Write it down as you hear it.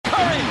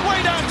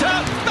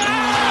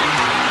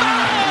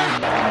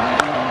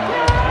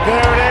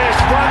There it is.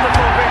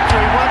 Wonderful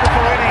victory.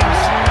 Wonderful innings.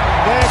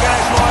 There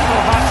goes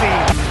Michael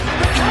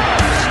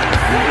Hussey.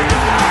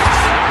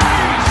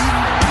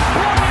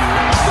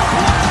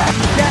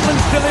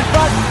 Gatlin's still in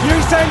front.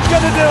 Usain's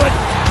going to do it.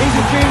 He's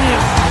a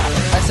genius.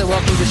 I said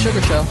welcome to the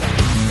Sugar Show.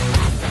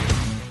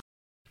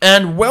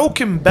 And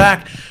welcome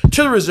back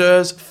to the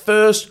Reserves'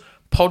 first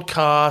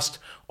podcast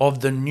of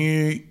the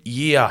new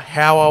year.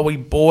 How are we,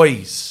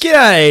 boys?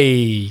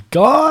 G'day,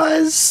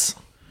 guys.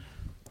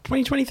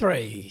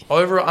 2023.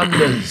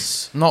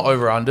 Over-unders. Not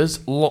over-unders.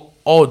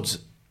 Odds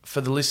for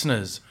the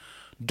listeners.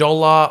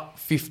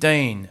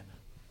 $1.15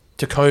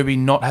 to Kobe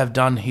not have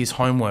done his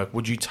homework.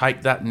 Would you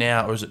take that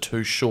now or is it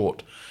too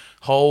short?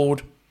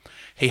 Hold.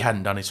 He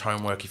hadn't done his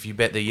homework. If you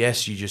bet the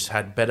yes, you just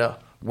had better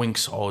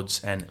Winks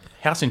odds and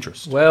house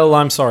interest. Well,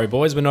 I'm sorry,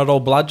 boys. We're not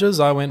all bludgers.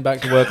 I went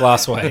back to work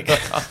last week.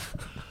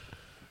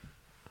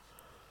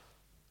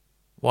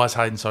 Why is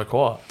Hayden so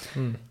quiet?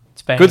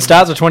 It's been Good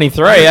start to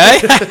 23,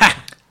 eh?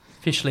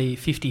 officially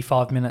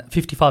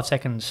 55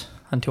 seconds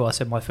until I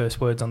said my first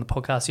words on the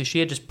podcast this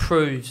year. Just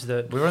proves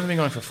that. We've only been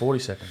going for 40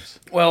 seconds.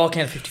 Well, I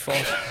count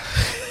 55.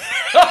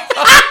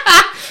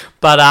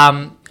 But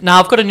no,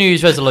 I've got a New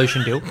Year's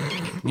resolution, Dill.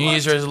 New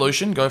Year's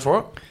resolution, go for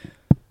it.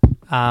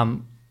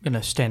 I'm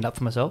gonna stand up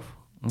for myself.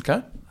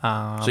 Okay.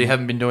 So you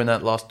haven't been doing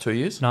that last 2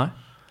 years? No.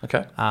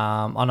 Okay.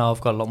 I know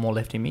I've got a lot more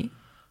left in me.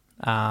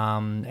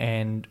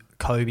 And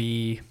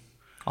Kobe.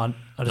 I just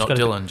Not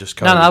gotta Dylan, just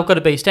Kobe. No, I've got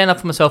to stand up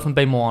for myself and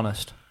be more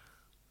honest.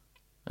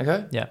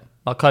 Okay. Yeah.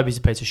 Like Kobe's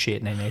a piece of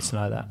shit and he needs to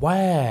know that.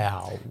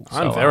 Wow.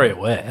 I'm very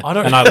aware. I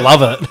don't- and I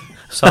love it.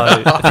 So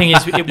the thing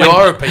is, You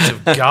are a piece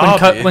of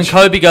garbage. when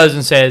Kobe goes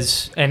and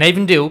says, and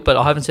even Dill, but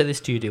I haven't said this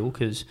to you, Dill,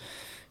 because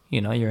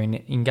you're an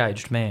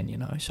engaged man,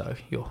 so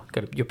you're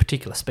a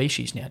particular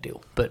species now,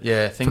 Dill. But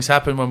Yeah, things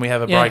happen when we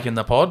have a Yeah. break in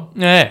the pod.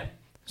 yeah.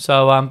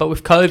 So, but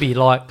with Kobe,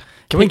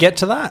 Can we get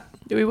to that?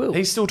 yeah, we will.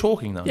 He's still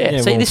talking, though. Yeah.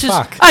 Yeah, See, well, this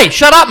fuck. is. Hey,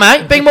 shut up,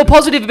 mate. Being more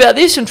positive about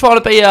this and trying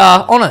to be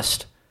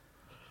honest.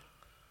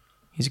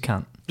 He's a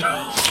cunt.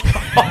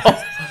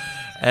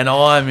 And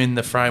I'm in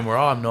the frame where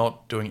I'm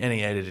not doing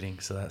any editing,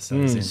 so that's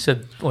in. So,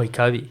 oi,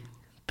 Kobe,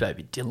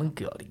 baby Dylan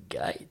got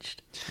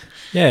engaged.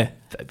 Yeah.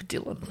 Baby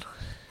Dylan.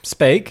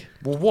 Speak.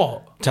 Well,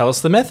 what? Tell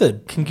us the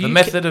method. Can The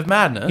method of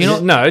madness?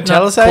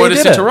 Tell us how you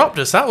Coitus did it.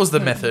 interruptus, that was the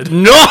method.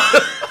 No.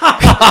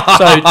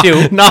 So,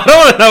 Dill, No, I don't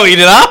want to know what you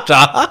did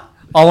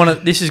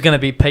after. This is going to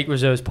be Peak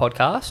Reserves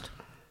podcast.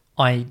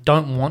 I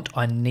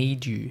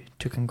need you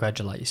to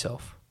congratulate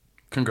yourself.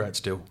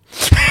 Congrats, Dill.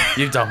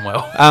 You've done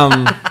well.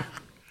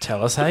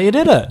 Tell us how you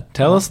did it.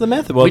 Tell us the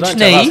method. Well, Which don't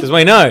tell us knee? because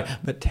we know.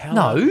 But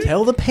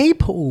tell the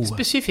people.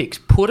 Specifics.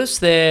 Put us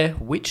there.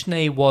 Which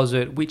knee was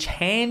it? Which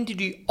hand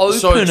did you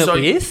open it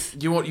with?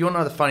 You want to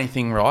know the funny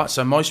thing, right?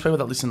 So most people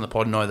that listen to the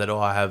pod know that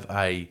I have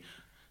a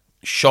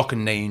shock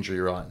and knee injury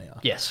right now.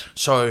 Yes.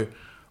 So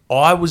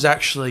I was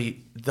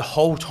actually, the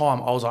whole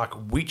time, I was like,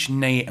 which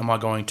knee am I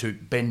going to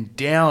bend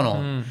down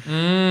on?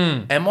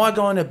 Am I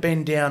going to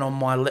bend down on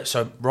my left?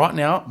 So right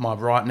now, my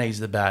right knee is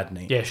the bad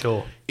knee. Yeah,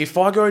 sure. If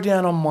I go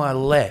down on my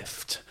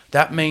left,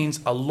 that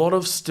means a lot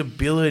of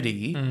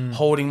stability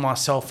holding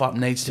myself up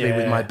needs to be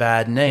with my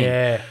bad knee.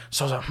 Yeah.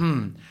 So I was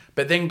like,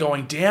 But then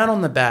going down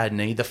on the bad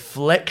knee, the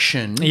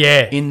flexion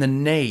Yeah. in the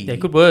knee Yeah,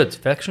 good words.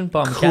 Flexion,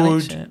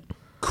 biomechanics.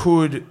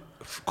 could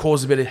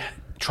cause a bit of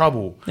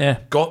trouble. Yeah.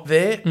 Got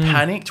there,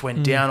 panicked,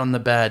 went down on the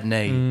bad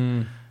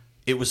knee.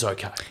 It was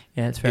okay.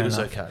 Yeah, it's fair It was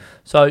enough. okay.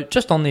 So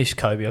just on this,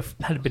 Kobe, I've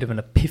had a bit of an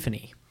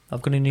epiphany.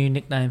 I've got a new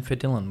nickname for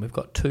Dylan. We've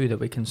got two that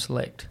we can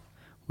select.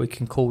 We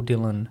can call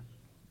Dylan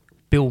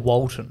Bill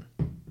Walton.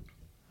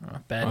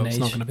 Bad Oh, knees. it's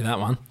not going to be that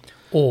one.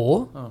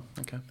 Or, Oh,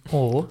 okay.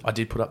 or, I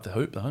did put up the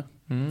hoop though.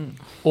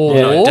 or.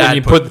 No, Dad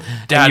you put- put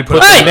Dad you put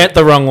put the- the net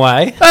the wrong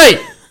way. Hey!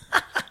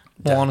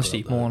 More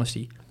honesty.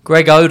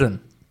 Greg Oden.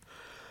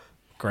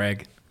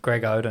 Greg.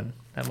 Greg Oden.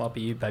 That might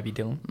be you, baby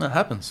Dylan. No, it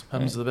happens.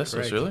 Happens to the best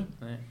of us, really.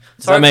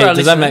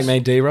 Does that make me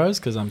D-Rose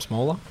because I'm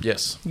smaller?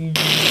 Yes.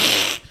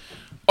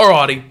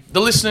 Alrighty.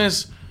 The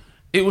listeners,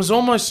 it was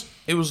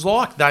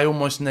like they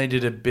almost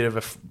needed a bit of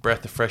a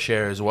breath of fresh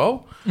air as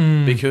well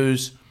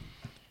because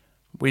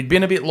we'd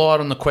been a bit light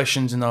on the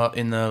questions in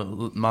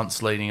the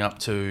months leading up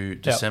to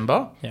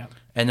December. Yeah.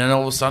 And then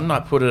all of a sudden I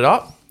put it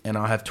up and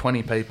I have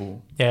 20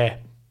 people. Yeah.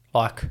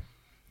 Like,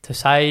 to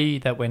say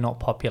that we're not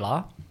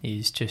popular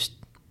is just,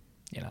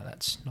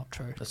 that's not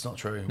true. That's not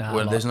true. No,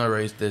 well, like- there's no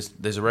reason.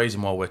 There's a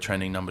reason why we're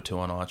trending number 2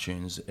 on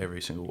iTunes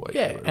every single week.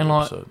 Yeah, every and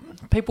like,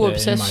 episode. people Yeah, in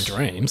obsess. my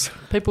dreams.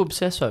 People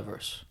obsess over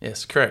us.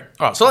 Yes, correct.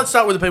 All right, so let's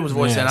start with the people's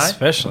voice, Yeah, then, eh?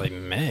 especially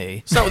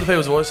me. Start with the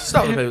people's voice.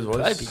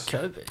 Baby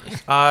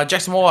Kobe.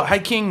 Jackson Waller, hey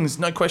Kings,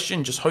 no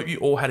question. Just hope you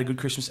all had a good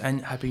Christmas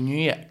and Happy New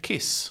Year.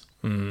 Kiss.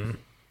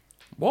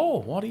 Whoa,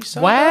 what do you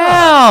say? Wow,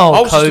 that?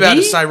 I was just about Kobe.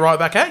 to say right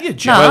back at you,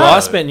 Joe. Well, I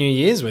spent New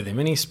Year's with him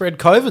and he spread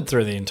COVID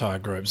through the entire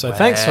group. So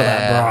thanks for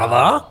that,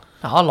 brother.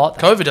 No, I like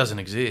that. COVID doesn't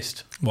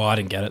exist. Well, I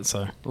didn't get it,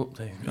 so.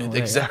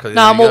 Exactly.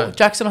 No, there you go.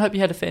 Jackson, I hope you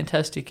had a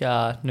fantastic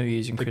New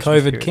Year's and The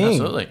Christmas COVID period. king.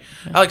 Absolutely.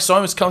 Alex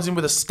Somas comes in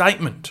with a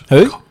statement.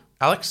 Who?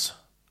 Alex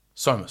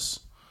Somas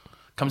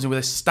comes in with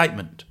a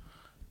statement.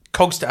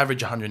 Cogs to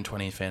average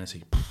 120 in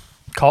fantasy.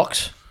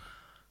 Cox.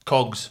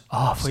 Cogs.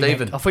 Oh,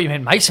 Stephen. I thought you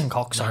meant Mason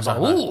Cox. I was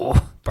no, like, no.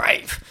 ooh,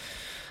 brave.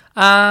 Big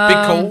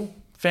call.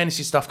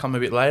 Fantasy stuff come a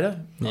bit later.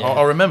 Yeah.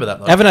 I'll remember that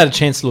though. I haven't had a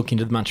chance to look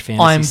into much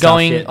fantasy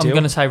stuff yet, I'm Dill.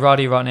 going to say right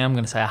now, I'm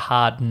going to say a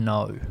hard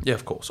no. Yeah,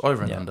 of course.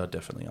 Over and under,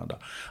 definitely under.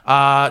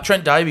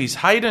 Trent Davies,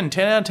 Hayden,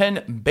 10 out of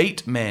 10,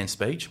 beat man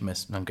speech.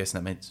 I'm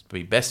guessing that means to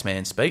be best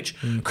man speech.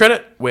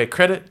 Credit where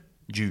credit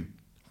due.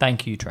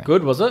 Thank you, Trent.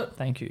 Good, was it?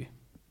 Thank you.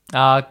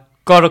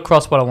 Got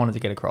across what I wanted to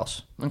get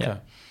across. Okay.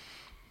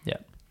 Yeah.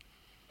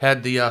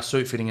 How'd the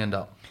suit fitting end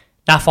up?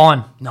 Nah,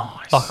 fine.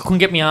 Nice. Like, I couldn't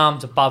get my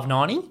arms above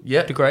 90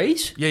 Yeah.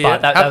 degrees. Yeah,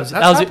 But yeah. that was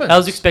Happens. that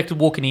was expected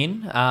walking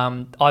in.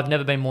 I've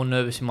never been more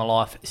nervous in my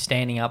life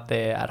standing up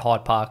there at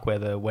Hyde Park where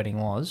the wedding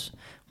was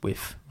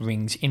with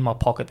rings in my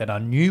pocket that I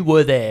knew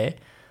were there,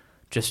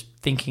 just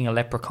thinking a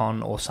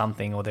leprechaun or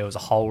something, or there was a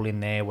hole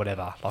in there,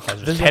 whatever. Like, I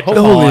was just petrified.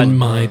 All in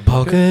my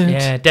pocket.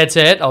 Yeah, dead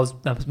set. I was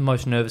the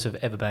most nervous I've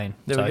ever been.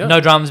 There So we go.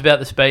 no dramas about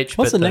the speech.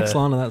 What's but the next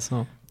line of that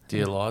song?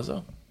 Dear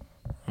Liza.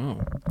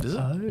 Oh, Is it?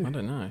 I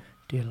don't know.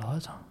 Dear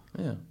Liza.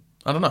 Yeah.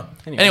 I don't know.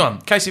 Anyway.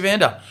 Anyone, Casey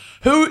Vander.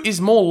 Who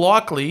is more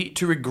likely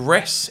to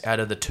regress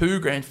out of the two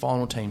grand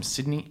final teams,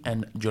 Sydney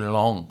and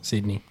Geelong?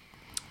 Sydney.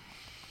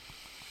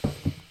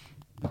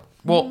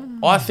 Well,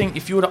 I think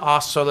if you were to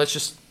ask, word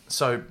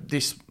it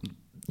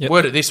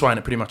this way and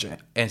it pretty much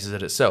answers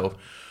it itself.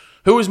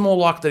 Who is more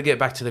likely to get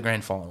back to the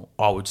grand final?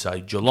 I would say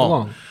Geelong.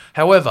 Geelong.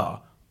 However,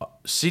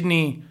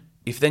 Sydney,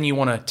 if then you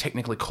want to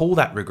technically call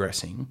that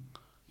regressing,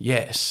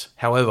 yes.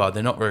 However,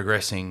 they're not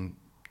regressing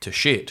to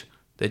shit.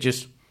 They're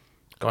just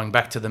going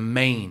back to the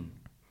mean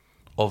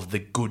of the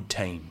good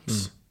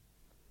teams.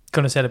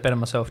 Couldn't have said it better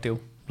myself, Dill.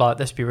 Like,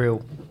 let's be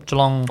real.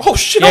 Geelong. Oh,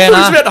 shit. I thought he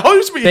was about to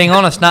hose me. Being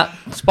honest,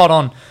 spot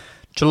on.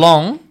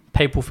 Geelong,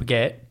 people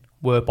forget,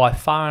 were by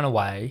far and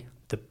away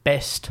the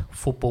best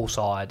football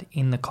side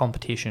in the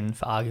competition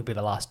for arguably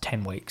the last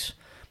 10 weeks.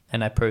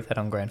 And they proved that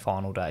on grand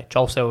final day.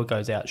 Joel Selwood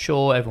goes out,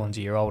 sure. Everyone's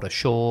a year older,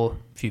 sure.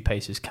 A few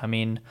pieces come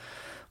in.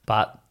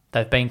 But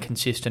they've been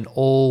consistent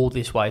all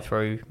this way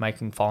through,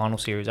 making final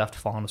series after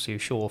final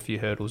series. Sure, a few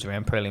hurdles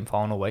around prelim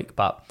final week.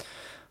 But,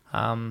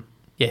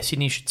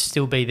 Sydney should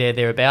still be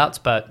thereabouts.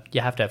 But you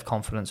have to have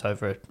confidence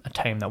over a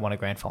team that won a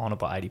grand final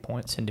by 80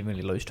 points and didn't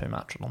really lose too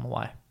much along the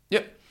way.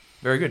 Yep,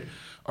 very good.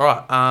 All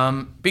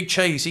right, Big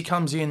Cheese, he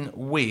comes in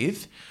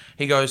with,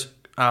 he goes,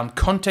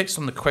 context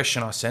on the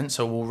question I sent,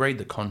 so we'll read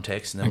the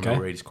context and then we'll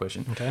read his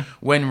question. Okay.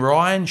 When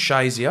Ryan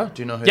Shazier,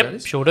 do you know who that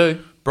is? Sure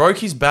do. Broke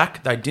his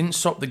back, they didn't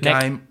stop the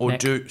Neck. game or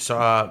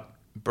Neck.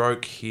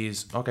 broke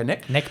his,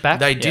 neck? Neck back,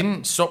 They yep.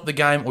 didn't stop the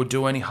game or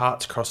do any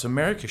Hearts Across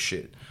America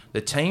shit.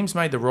 The teams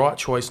made the right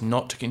choice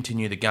not to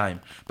continue the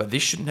game, but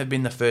this shouldn't have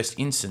been the first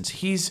instance.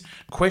 His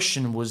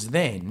question was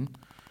then,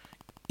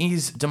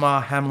 is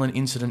Damar Hamlin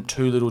incident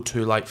too little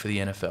too late for the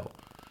NFL?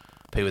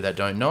 People that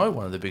don't know,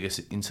 one of the biggest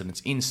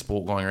incidents in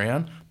sport going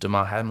around,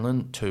 Damar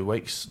Hamlin,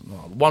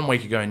 1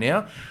 week ago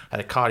now, had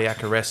a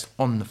cardiac arrest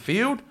on the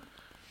field,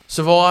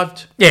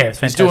 survived. Yeah, it's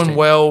He's fantastic. doing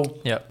well.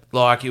 Yep.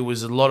 Like, it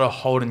was a lot of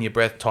holding your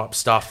breath type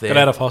stuff there.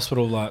 Got out of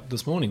hospital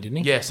this morning, didn't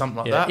he? Yeah, something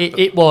like Yeah, that.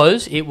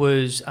 it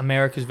was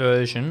America's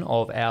version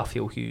of our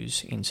Phil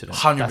Hughes incident.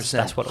 100%.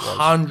 That's what it was.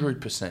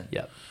 100%.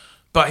 Yeah.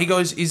 But he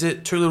goes, is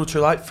it too little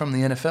too late from the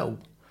NFL?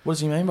 What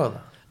does he mean by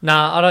that?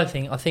 Nah, I don't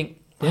think. I think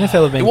The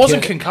NFL have been It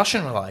wasn't ki-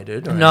 concussion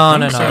related. Or no.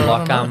 anything, so I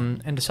Like, don't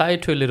know. and to say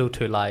too little,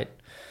 too late.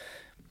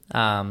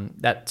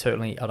 That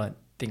certainly I don't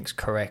think's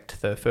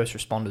correct. The first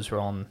responders were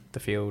on the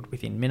field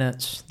within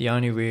minutes. The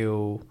only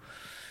real,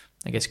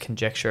 I guess,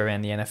 conjecture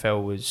around the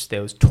NFL was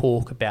there was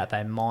talk about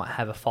they might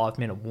have a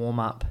 5-minute warm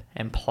up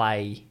and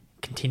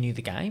continue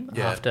the game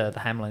after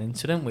the Hamlin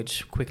incident,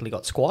 which quickly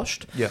got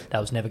squashed. Yeah. That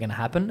was never going to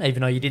happen,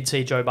 even though you did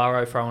see Joe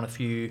Burrow throwing a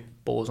few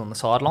balls on the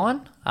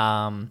sideline.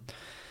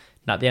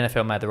 No, the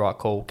NFL made the right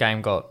call.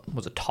 Game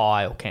was a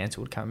tie or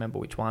cancelled, can't remember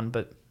which one,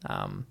 but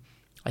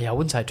I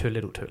wouldn't say too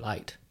little too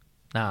late.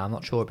 No, I'm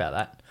not sure about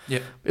that. Yeah.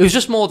 It was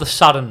just more the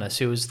suddenness.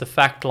 It was the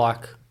fact,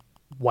 like,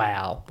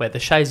 wow, where the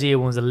Shazier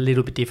one was a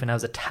little bit different. There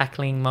was a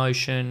tackling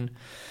motion.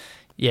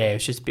 Yeah, it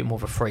was just a bit more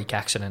of a freak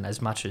accident,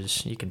 as much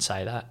as you can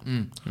say that.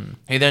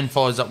 He then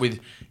follows up with,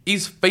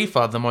 is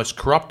FIFA the most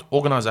corrupt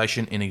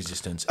organisation in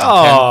existence?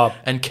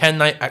 And can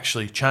they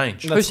actually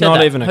change? That's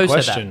not even a Who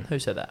question. Said that? Who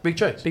said that? Big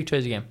Cheese. Big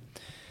Cheese again.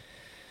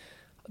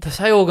 To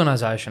say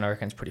organisation, I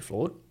reckon, is pretty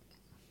flawed.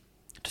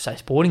 To say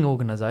sporting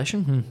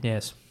organisation,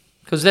 yes.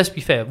 Because let's be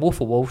fair, Wolf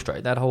of Wall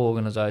Street, that whole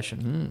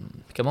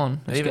organisation, come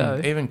on, let's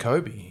go. Even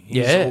Kobe,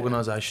 his Yeah.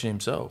 organisation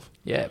himself,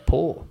 Yeah,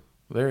 poor.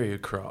 very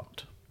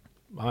corrupt.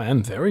 I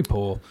am very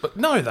poor. But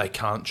no, they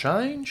can't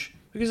change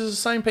because it's the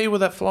same people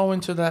that flow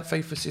into that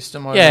FIFA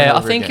system over Yeah, and I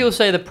over think again. you'll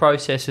see the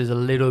process is a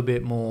little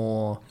bit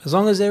more, As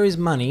long as there is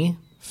money,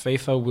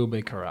 FIFA will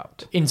be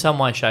corrupt. in some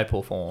way, shape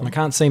or I form.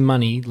 can't see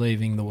money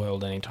leaving the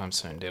world anytime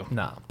soon, Deal.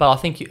 No, but I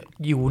think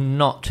you will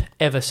not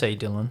ever see,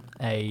 Dylan,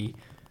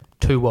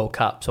 2 World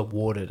Cups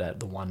awarded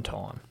at the one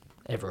time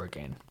ever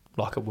again,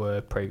 like it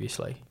were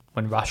previously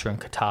when Russia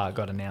and Qatar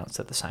got announced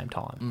at the same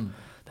time.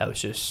 That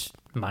was just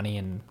money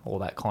and all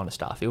that kind of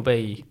stuff. It'll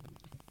be,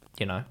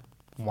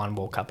 one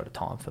World Cup at a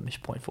time from this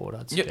point forward,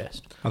 I'd Yep.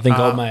 suggest. I think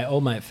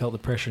old mate felt the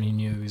pressure and he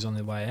knew he was on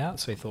the way out,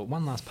 so he thought,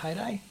 one last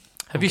payday.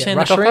 Have you seen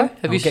the doco?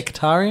 Have you get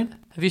Qatari in?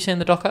 Have you seen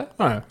the doco?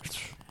 Oh,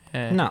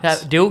 Yeah.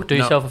 Nuts. Do No.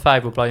 yourself a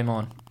favour, will blow your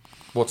mind.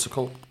 What's it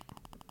called?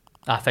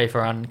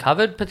 FIFA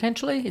Uncovered,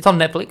 potentially. It's on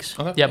Netflix.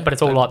 Okay. Yeah, but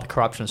it's all like the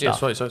corruption Yeah,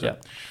 stuff. sweet.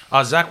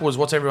 Yeah. Zach was,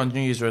 what's everyone's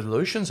New Year's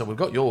resolution? So we've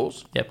got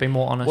yours. Yeah, be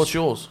more honest. What's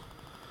yours?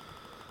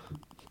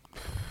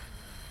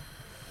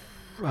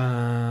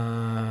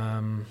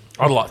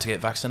 I'd like to get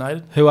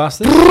vaccinated. Who asked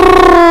this?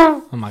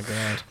 Oh my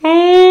god.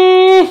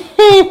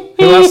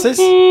 Who asked this?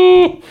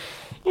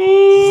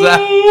 Zach.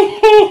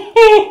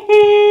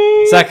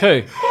 Zach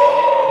who?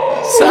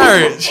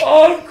 Sarich.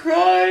 I'm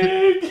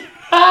crying.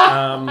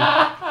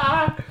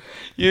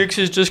 Ukes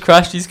has just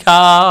crashed his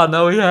car. I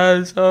know he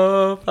has.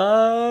 Oh,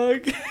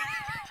 fuck.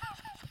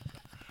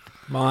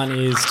 Mine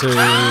is to...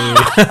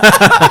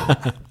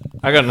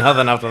 I got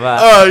nothing after that.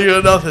 Oh,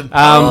 you got nothing.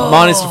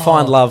 Mine is to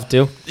find love,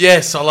 Dill.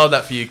 Yes, I love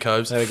that for you,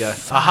 Cobes. There we go.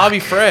 Harvey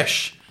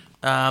Fresh.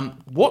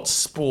 What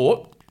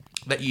sport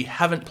that you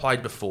haven't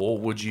played before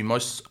would you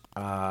most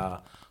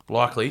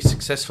likely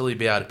successfully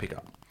be able to pick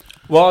up?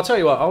 Well, I'll tell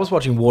you what. I was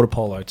watching water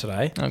polo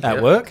today Okay.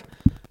 at work.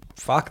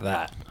 Fuck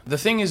that. The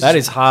thing is, That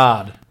is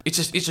hard.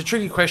 it's a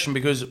tricky question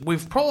because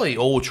we've probably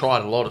all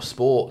tried a lot of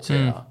sports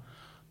here.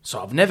 So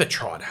I've never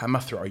tried hammer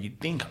throw. You'd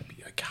think I'd be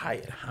okay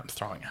at hammer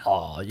throwing,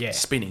 Oh, yeah.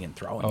 spinning and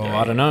throwing. Oh,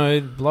 I don't know.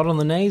 A lot on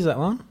the knees, that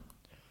one.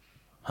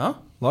 Huh?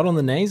 A lot on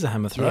the knees, the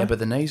hammer throw. Yeah, but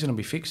the knee's going to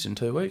be fixed in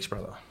 2 weeks,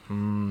 brother. I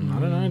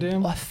don't know,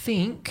 Dill. I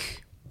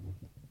think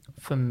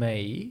for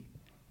me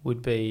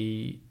would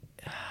be,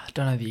 I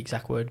don't know the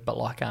exact word, but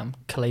like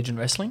collegiate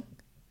wrestling.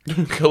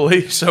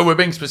 So we're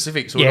being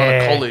specific. So we're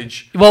not a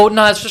college. Well,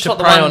 no, it's just To like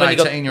the prey one on where you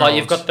got, 18-year-olds. like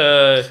you've got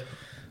the,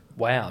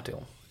 wow,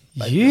 Dill.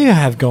 You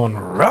have gone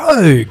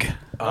rogue.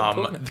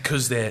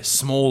 Because they're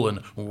small and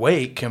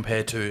weak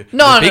compared to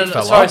No, the big no, no,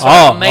 fella. sorry.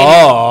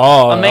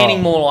 I'm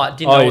meaning more like,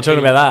 didn't know you're what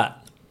talking you- about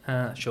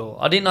that. Sure.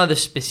 I didn't know the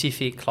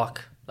specific, like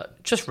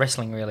just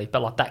wrestling really,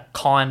 but like that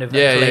kind of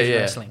Yeah, collegiate yeah.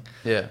 wrestling.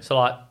 Yeah. So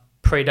like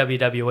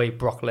pre-WWE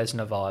Brock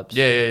Lesnar vibes.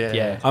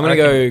 Yeah. I'm going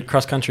to go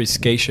cross-country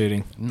ski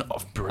shooting. No,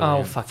 brilliant.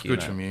 Oh, fuck you, Good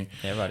mate. from you.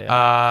 Yeah, right,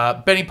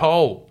 yeah. Benny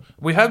Pole.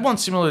 We had one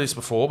similar to this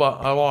before,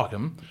 but I like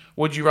him.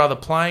 Would you rather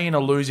play in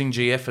a losing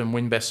GF and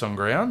win best on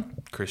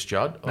ground, Chris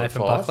Judd,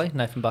 Nathan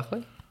 05,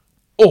 Buckley.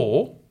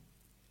 or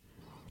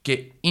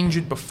get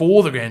injured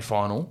before the grand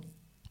final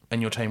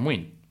and your team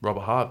win,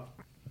 Robert Harvey?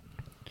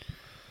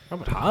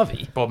 Robert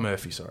Harvey? Bob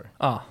Murphy, sorry.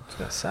 Oh, I was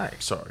going to say.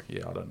 Sorry,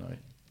 yeah, I don't know.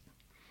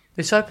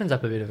 this opens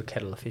up a bit of a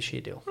kettle of fish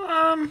here, deal.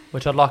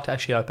 Which I'd like to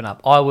actually open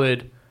up. I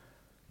would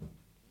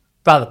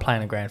rather play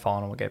in a grand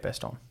final and get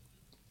best on.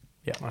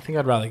 I think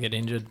I'd rather get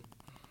injured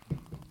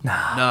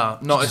No,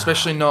 not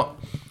especially not.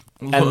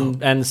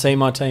 and see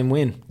my team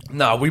win.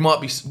 No, we might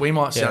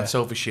sound Yeah.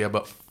 selfish here,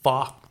 but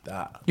fuck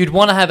that. You'd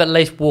want to have at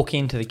least walk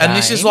into the game. And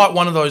this is like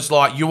one of those,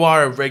 like, you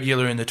are a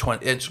regular in the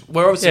 20...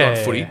 we're obviously Yeah, on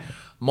yeah, footy. yeah.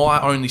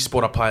 My only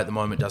sport I play at the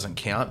moment doesn't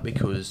count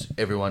because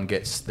everyone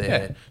gets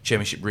their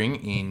championship ring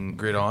in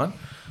gridiron.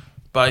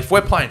 But if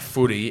we're playing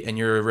footy and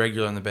you're a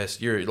regular in the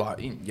best, you're like,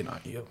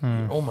 you're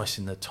almost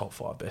in the top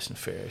 5 best and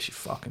fairest.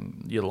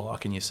 You're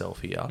liking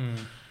yourself here. And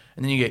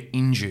then you get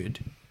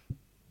injured.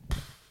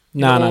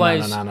 No.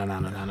 always-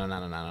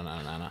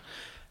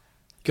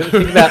 Got to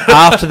think about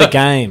after the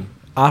game.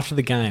 After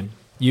the game.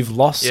 You've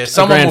lost Yeah, a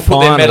someone grand will put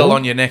final. their medal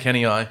on your neck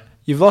anyway.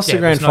 You've lost Yeah, a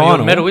grand it's not your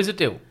final. medal, is it,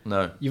 Dill?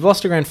 No. You've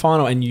lost a grand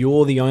final and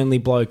you're the only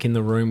bloke in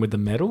the room with the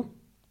medal?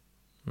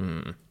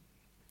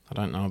 I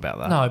don't know about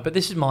that. No, but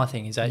this is my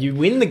thing, is that You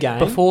win the game.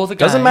 Before the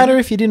Doesn't game- matter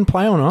if you didn't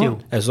play or not. Deal.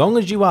 As long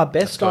as you are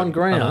best go. on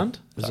ground,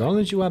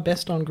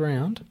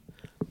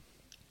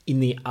 in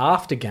the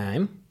after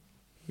game,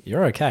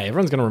 you're okay.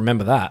 Everyone's going to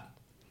remember that.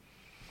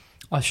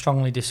 I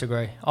strongly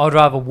disagree. I would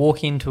rather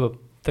walk into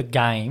the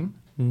game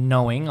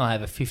knowing I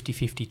have a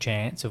 50-50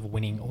 chance of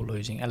winning or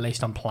losing. At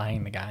least I'm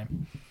playing the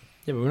game.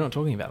 Yeah, but we're not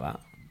talking about that.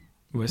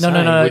 We're No, saying,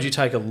 no, no. would you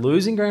take a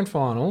losing grand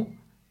final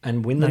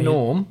and win the No, you-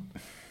 norm?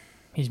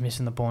 He's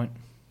missing the point.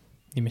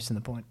 You're missing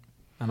the point.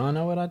 And I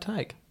know what I'd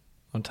take.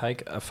 I'd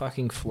take a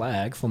fucking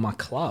flag for my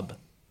club.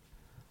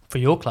 For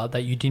your club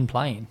that you didn't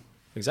play in.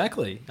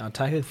 Exactly. I'd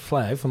take a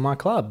flag for my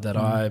club that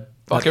I...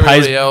 Like that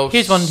pays- everybody else,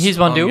 Here's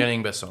one I'm deal.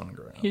 getting best on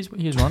ground. Here's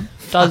one.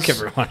 Fuck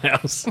everyone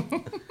else.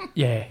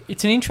 Yeah,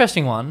 it's an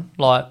interesting one.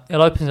 Like, it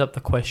opens up the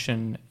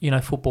question,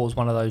 football is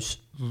one of those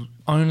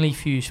only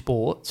few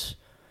sports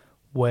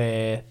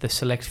where the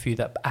select few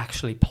that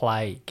actually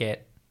play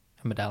get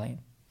a medallion.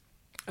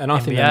 And I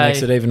think that NBA.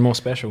 makes it even more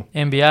special.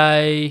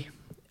 NBA,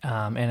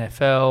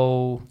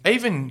 NFL,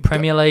 Even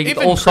Premier League,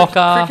 even all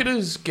soccer.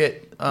 Cricketers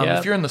get Yeah.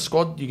 if you're in the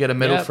squad, you get a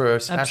medal Yep, for a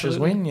Ashes absolutely,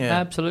 win. Yeah,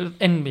 absolutely.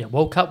 And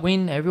World Cup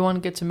win, everyone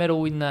gets a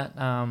medal in that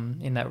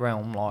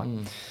realm. Like,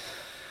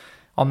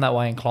 I'm that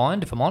way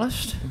inclined, if I'm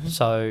honest.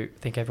 So I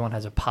think everyone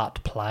has a part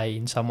to play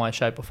in some way,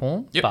 shape, or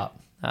form. Yep. But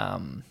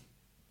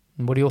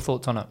what are your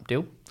thoughts on it,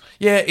 Dill?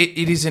 yeah,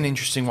 it is an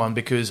interesting one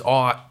because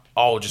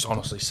I'll just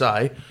honestly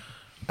say,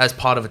 as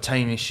part of a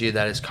team this year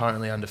that is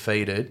currently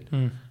undefeated,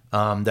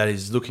 that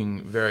is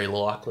looking very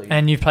likely.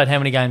 And you've played how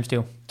many games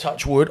still?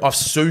 Touch wood, I've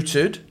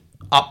suited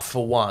up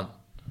for 1.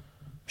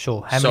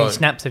 Sure. How So- many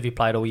snaps have you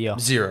played all year?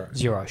 0.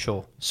 0,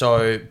 sure.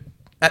 So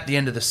at the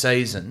end of the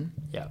season,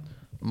 Yeah.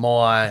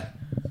 my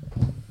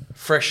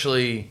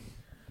freshly,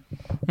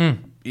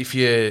 if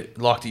you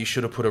liked it, you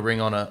should have put a ring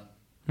on it,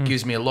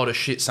 gives me a lot of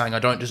shit saying I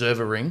don't deserve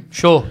a ring,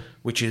 Sure.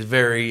 which is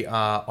very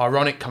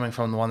ironic coming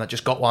from the one that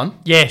just got one.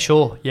 Yeah,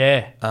 sure.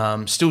 Yeah.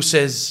 Still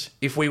says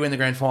if we win the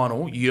grand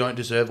final, you don't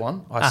deserve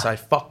one. I say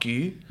fuck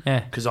you, Yeah.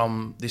 because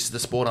this is the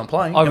sport I'm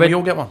playing, I and read- we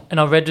all get one. And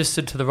I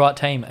registered to the right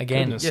team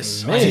again. Goodness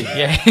Yes, me.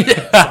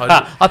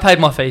 Yeah. I paid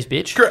my fees,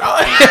 bitch.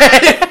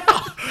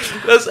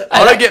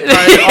 I don't get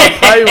paid. I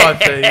pay my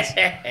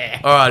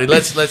fees. Alrighty,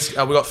 let's.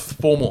 We got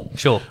 4 more.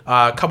 Sure.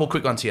 A couple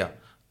quick ones here.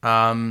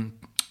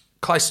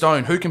 Clay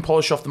Stone, who can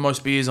polish off the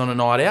most beers on a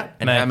night out,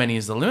 and Me. how many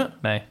is the limit?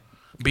 Me.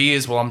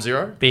 Beers, well, I'm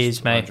 0.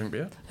 Beers, I mate. don't drink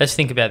beer. Let's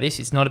think about this.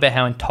 It's not about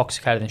how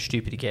intoxicated and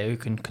stupid you get. Who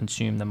can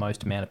consume the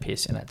most amount of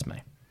piss, and that's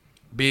me.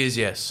 Beers,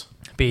 yes.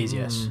 Beers,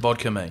 yes.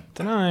 Vodka, me.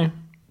 Don't know.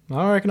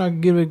 I reckon I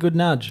could give it a good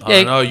nudge. I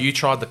don't know. You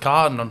tried the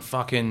card on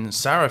fucking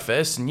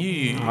Sarafest, and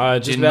you I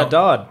just did about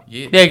not- died.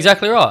 Yeah. Yeah,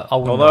 exactly right. I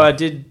wouldn't Although die. I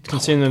did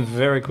consume them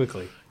very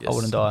quickly. Yes. I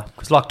wouldn't die.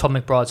 Because like Tom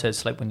McBride said,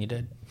 sleep when you're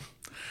dead.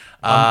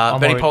 I'm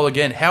Benny worried. Pole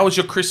again. How was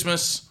your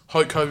Christmas?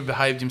 Hope Kobe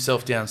behaved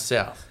himself down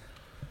south.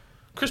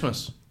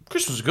 Christmas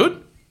was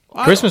good.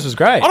 Christmas was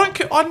great. I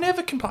don't. I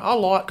never complain. I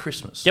like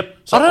Christmas. Yep.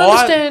 I don't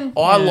understand-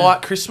 I Yeah.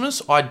 like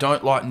Christmas. I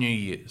don't like New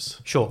Year's.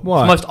 Sure. Why?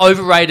 It's the most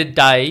overrated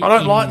day. I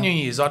don't in- like New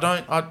Year's. I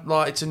don't. I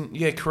like.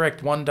 It's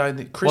correct. One day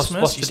that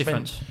Christmas. what's you the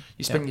spend, difference?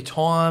 You spend your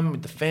time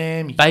with the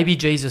fam. You Baby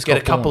Jesus get a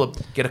got couple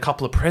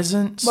born. of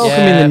presents. Welcome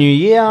in the new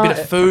year. bit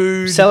of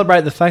food.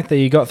 Celebrate the fact that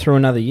you got through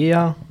another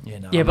year. Yeah,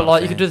 no, Yeah, I'm but not a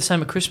like you fan. could do the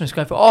same at Christmas.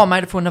 Go for I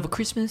made it for another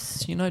Christmas.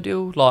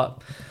 Deal like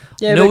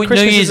Yeah, New but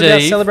Christmas Year's is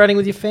about Eve, celebrating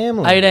with your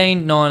family.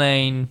 18,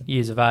 19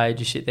 years of age.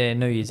 You sit there.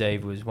 New Year's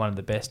Eve was one of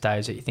the best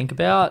days that you think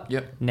about.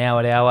 Yep. Now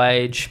at our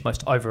age,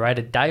 most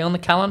overrated day on the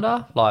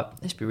calendar. Like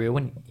let's be real,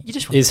 when you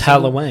just want to Is be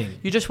single. Halloween.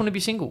 You just want to be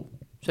single,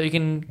 so you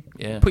can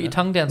Yeah, put your okay.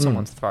 tongue down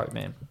someone's throat,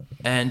 man.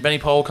 And Benny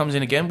Pole comes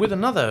in again with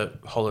another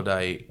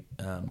holiday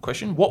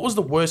question. What was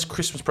the worst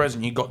Christmas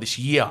present you got this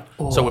year?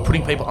 So we're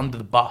putting people under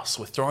the bus.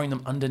 We're throwing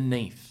them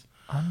underneath.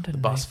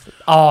 Underneath. bus.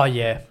 Oh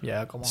yeah, I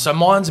got one. So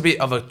mine's a bit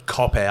of a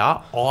cop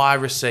out. I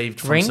received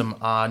from Ring? some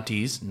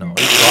aunties. No,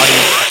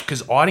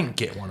 because I didn't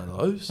get one of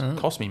those. It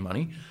cost me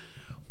money.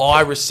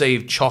 I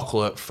received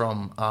chocolate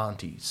from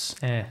aunties.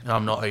 Yeah. And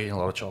I'm not eating a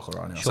lot of chocolate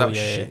right now. so Sure, that was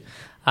yeah. shit.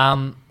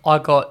 I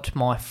got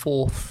my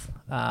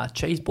 4th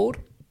cheese board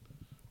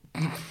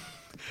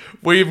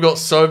We've got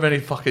so many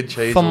fucking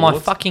cheese from my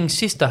boards. fucking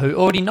sister, who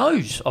already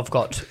knows I've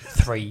got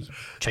 3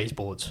 cheese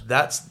boards.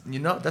 That's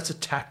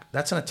attack.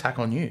 That's an attack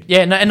on you.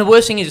 Yeah, no, and the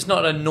worst thing is it's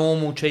not a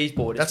normal cheese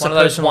board. It's That's one a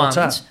of those personal ones.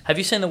 attack. Have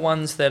you seen the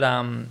ones that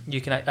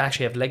you can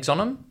actually have legs on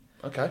them?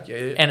 Okay.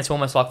 Yeah. And it's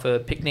almost like for a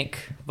picnic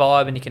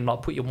vibe, and you can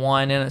like put your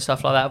wine in it and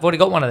stuff like that. I've already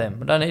got one of them.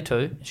 I don't need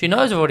to. She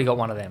knows I've already got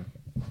one of them.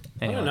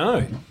 I Anyway. don't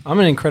know. I'm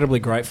an incredibly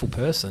grateful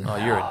person. Oh,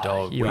 you're a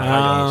dog. you We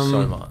are. hate you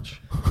so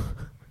much.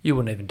 You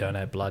wouldn't even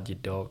donate blood, you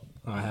dog.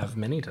 I have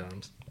many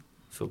times.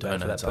 Feel bad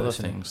for Donuts, that other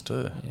person. things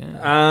too.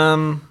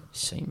 Yeah.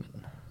 Semen.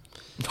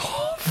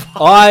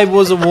 I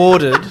was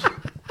awarded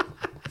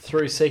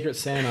through Secret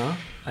Santa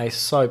a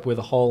soap with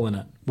a hole in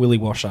it, Willy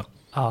Washer.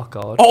 Oh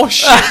god. Oh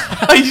shit!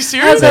 Are you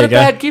serious? How's that There a you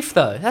go. bad gift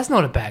though? That's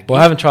not a bad Well,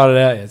 I gift. haven't tried it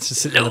out yet. It's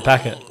just sitting in the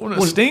packet.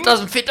 Wouldn't it stink?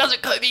 Doesn't fit, does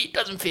it, Kobe?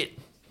 Doesn't fit.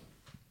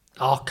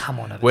 Oh, come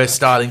on. We're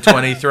starting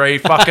 23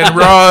 fucking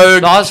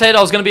rogue. I said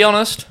I was going to be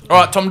honest. All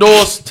right, Tom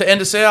Dawes, to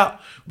end us out,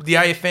 with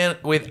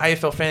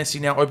AFL Fantasy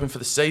now open for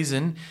the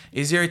season,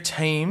 is there a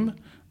team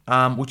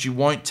which you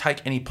won't take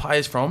any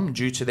players from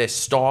due to their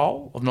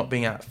style of not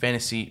being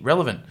fantasy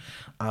relevant?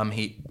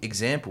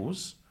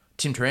 Examples,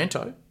 Tim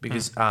Taranto,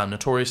 because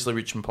notoriously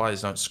Richmond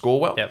players don't score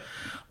well.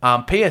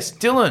 Yep. P.S.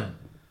 Dylan,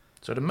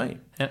 so did me.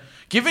 Yep.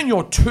 Given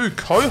your 2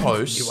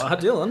 co-hosts You are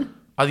Dylan.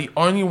 are the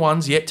only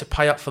ones yet to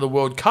pay up for the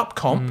World Cup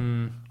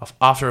comp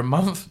after a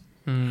month,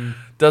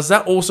 does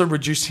that also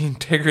reduce the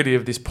integrity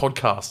of this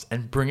podcast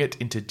and bring it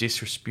into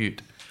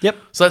disrepute? Yep.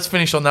 So let's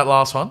finish on that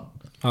last one.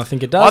 I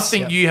think it does. I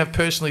think you have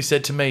personally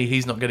said to me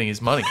he's not getting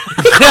his money.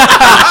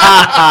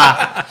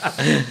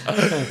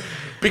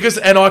 Because,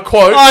 and I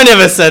quote, I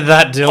never said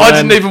that, Dylan. I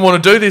didn't even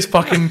want to do this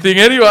fucking thing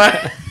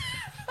anyway.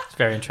 It's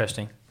very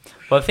interesting.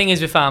 Well, the thing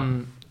is with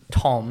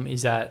Tom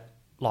is that,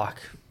 like,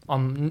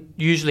 I'm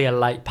usually a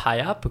late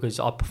payer because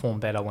I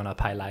perform better when I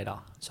pay later.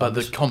 So But I'm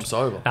the just, comp's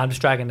over. I'm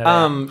just dragging that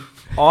out.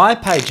 I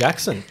pay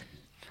Jackson.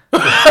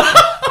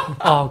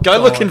 Oh, Go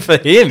God. looking for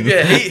him.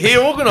 Yeah, he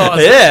organised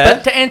it. Yeah.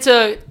 But to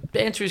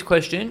answer his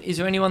question, is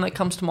there anyone that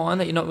comes to mind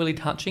that you're not really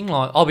touching?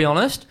 Like, I'll be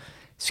honest,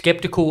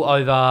 skeptical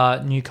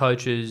over new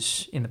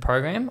coaches in the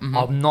program.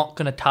 I'm not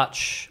going to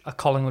touch a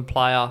Collingwood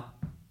player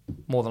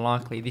more than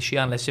likely this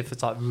year, unless if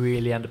it's like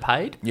really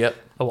underpaid Yep.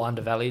 or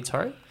undervalued.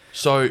 Sorry.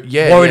 So,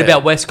 yeah. Worried yeah.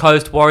 about West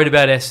Coast. Worried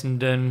about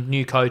Essendon.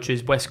 New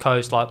coaches. West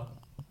Coast. Like,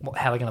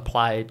 how they're going to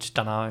play. Just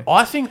don't know.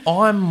 I think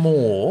I'm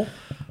more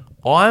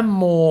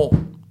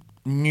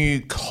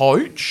new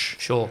coach,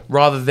 Sure.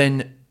 rather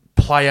than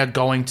player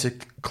going to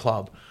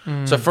club.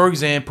 So, for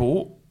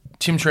example,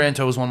 Tim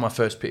Taranto was one of my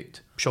first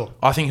picked. Sure.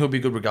 I think he'll be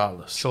good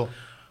regardless. Sure.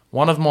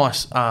 One of my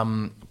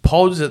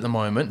pods at the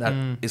moment that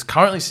is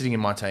currently sitting in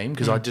my team,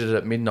 because I did it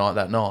at midnight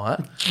that night,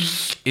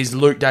 is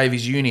Luke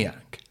Davies-Uniacke.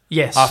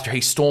 Yes. After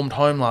he stormed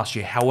home last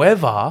year.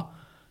 However,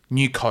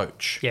 new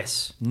coach.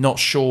 Yes. Not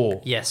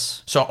sure.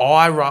 Yes. So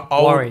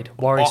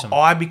Worrisome.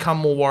 I become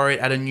more worried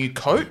at a new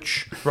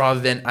coach rather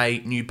than a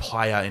new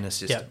player in a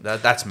system.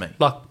 That's me.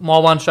 Like, my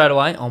one straight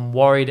away, I'm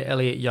worried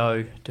Elliot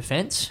Yeo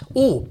defence.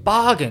 Oh,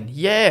 bargain.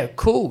 Yeah,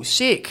 cool,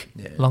 sick.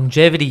 Yeah.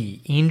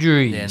 Longevity,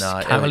 injuries. Yeah, no,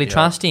 Can't Elliot really Yeo.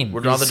 trust him.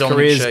 Would rather His Dominic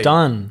career's Sheed.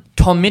 done.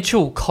 Tom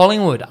Mitchell,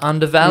 Collingwood,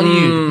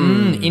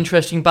 undervalued.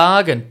 Interesting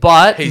bargain.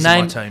 But He's name,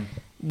 in my team.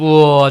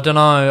 Whoa, I don't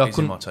know. He's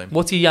in my team.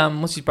 What's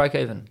his break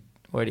even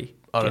already?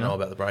 I Do don't you know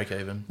about the break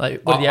even.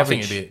 Like, what did the I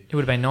think average? it'd It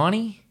would have been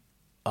 90.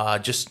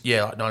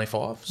 like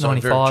 95. So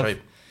 95. very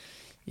cheap.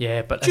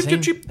 Yeah, but Chip, as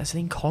in, chip, chip. as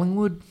in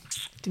Collingwood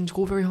didn't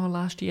score very high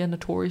last year,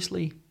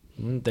 notoriously.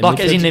 The Like,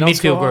 as in the did not midfield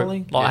score group.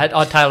 highly? Like, I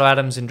had Taylor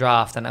Adams in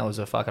draft, and that was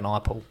a fucking eye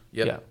pull.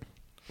 Yep. Yeah.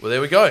 Well,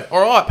 there we go. All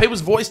right,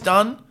 people's voice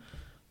done.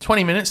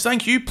 20 minutes.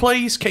 Thank you.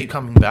 Please keep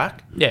coming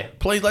back. Yeah.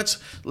 Please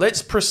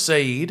let's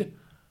proceed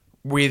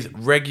with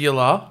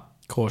regular,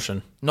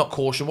 Caution. not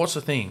caution. What's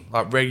the thing?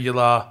 Like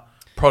regular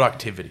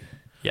productivity.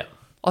 Yeah.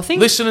 I think.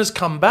 Listeners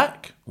come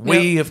back.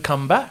 We have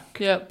come back.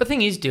 Yeah, but the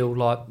thing is, Dill,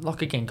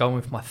 like again, going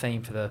with my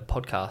theme for the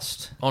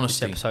podcast.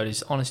 Honesty. This episode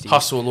is honesty.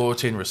 Hustle,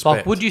 loyalty, and respect.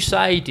 Like, would you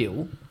say,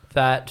 Dill,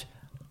 that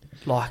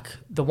like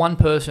the one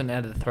person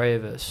out of the three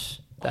of us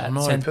that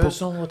no, sends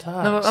personal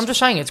attacks. No, I'm just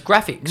saying it's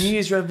graphics. New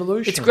Year's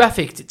Revolution. It's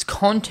graphics. It's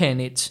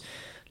content. It's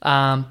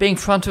being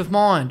front of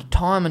mind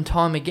time and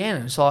time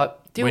again. It's like,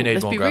 Dill, We need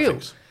let's more be real.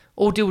 graphics.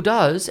 All Dill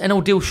does, and all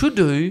Dill should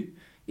do,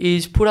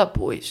 is put up,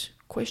 boys,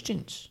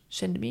 questions.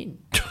 Send them in.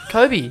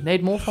 Kobe,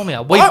 need more from you.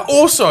 I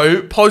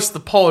also post the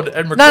pod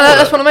and record No,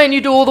 that's it. what I mean.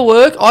 You do all the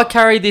work. I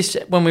carry this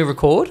when we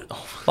record.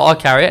 I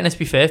carry it, and let's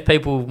be fair. If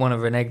people want to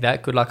renege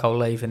that, good luck. I'll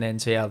leave and then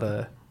see how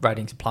the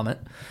ratings plummet.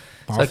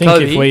 I think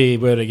if we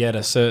were to get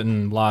a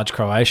certain large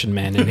Croatian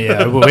man in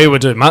here, we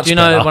would do much do you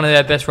know better. one of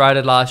their best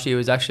rated last year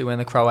was actually when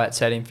the Croats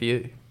sat in for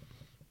you?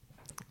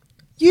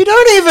 You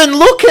don't even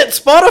look at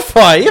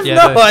Spotify. You have Yeah,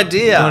 no but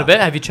idea. You want to bet?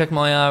 Have you checked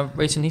my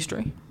recent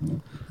history?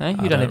 Hey,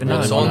 you don't even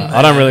know. It's on.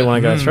 I don't really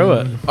want to go through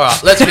it. All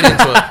right, let's get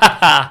into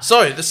it.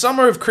 So, the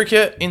summer of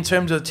cricket in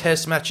terms of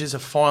test matches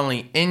have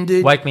finally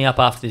ended. Wake me up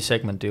after this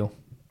segment, Deal.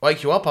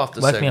 Wake you up after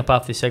the Wake segment. me up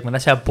after this segment.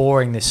 That's how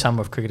boring this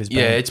summer of cricket has been.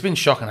 Yeah, it's been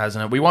shocking,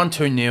 hasn't it? We won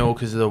 2-0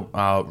 because of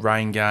the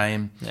rain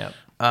game. Yeah.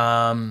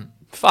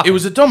 It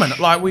was a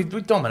dominant. Like we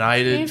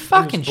dominated. Yeah, It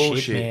fucking was shit,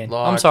 bullshit. man.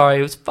 Like, I'm sorry,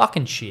 it was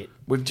fucking shit.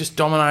 We've just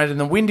dominated, and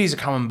the Windies are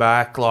coming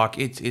back. Like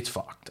it's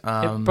fucked.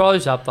 It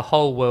blows up the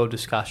whole world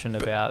discussion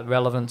about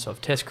relevance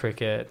of Test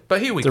cricket.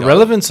 But here we The go.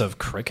 relevance of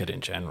cricket in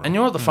general. And you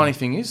know what the funny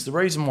thing is? The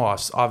reason why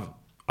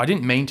I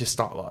didn't mean to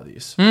start like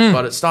this,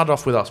 but it started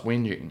off with us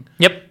whinging.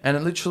 Yep. And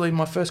it literally,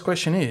 my first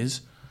question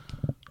is,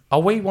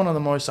 are we one of the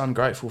most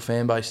ungrateful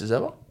fan bases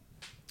ever?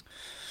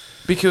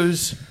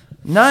 Because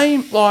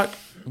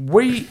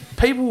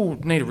people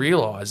need to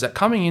realise that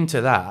coming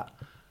into that,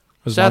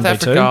 Was South 1v2?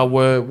 Africa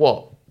were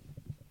what?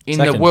 In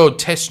the Second. World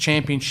Test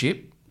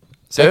Championship?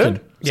 Second.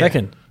 Third? Yeah.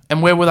 Second.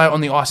 And where were they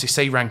on the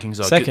ICC rankings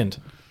though? Second.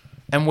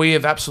 And we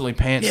have absolutely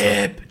pants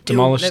them.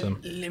 Demolished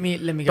them. Let me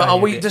go. But are here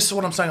a we, bit. this is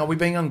what I'm saying, are we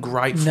being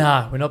ungrateful?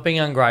 No, we're not being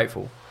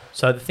ungrateful.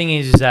 So the thing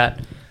is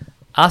that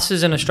us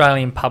as an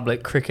Australian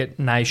public cricket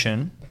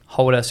nation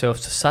hold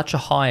ourselves to such a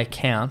high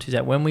account is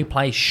that when we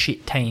play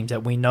shit teams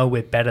that we know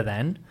we're better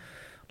than,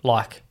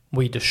 like,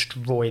 we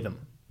destroy them.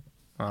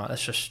 All right,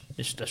 that's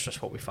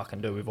just what we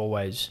fucking do. We've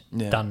always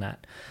done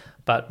that.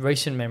 But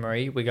recent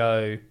memory, we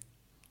go,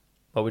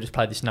 well, we just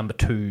played this number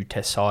 2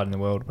 test side in the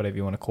world, whatever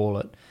you want to call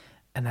it,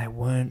 and they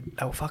were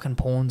fucking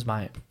pawns,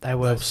 mate. They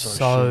were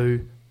so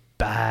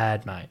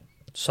bad, mate.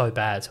 So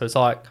bad. So it's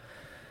like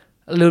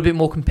a little bit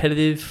more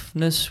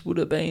competitiveness would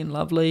have been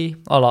lovely.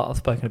 I've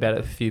spoken about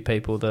it with a few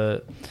people.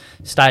 The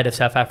state of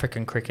South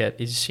African cricket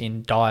is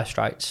in dire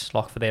straits,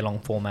 like for their long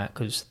format,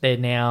 because they're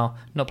now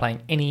not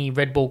playing any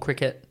red ball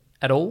cricket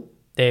at all.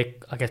 They're,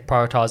 I guess,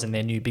 prioritising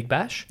their new Big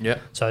Bash. Yeah.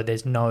 So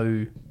there's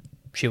no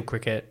Shield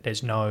cricket,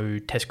 there's no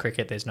Test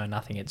cricket, there's no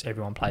nothing. It's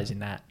everyone plays in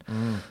that.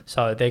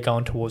 So they're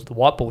going towards the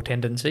white ball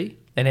tendency,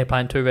 and they're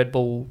playing 2 red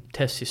ball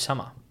tests this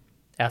summer,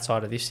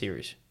 outside of this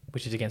series,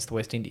 which is against the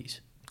West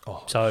Indies.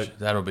 Oh, So-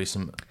 that'll be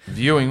some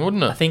viewing,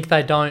 wouldn't I it? think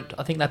they don't.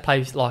 I think they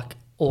play like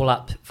all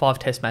up 5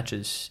 Test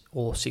matches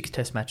or 6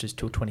 Test matches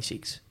till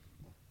 26.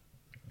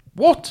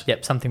 What?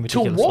 Yep, something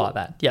Till ridiculous what? like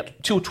that.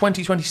 Yep, Till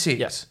 2026?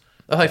 Yep.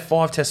 They play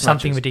 5 test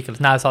something matches. ridiculous.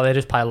 No, so they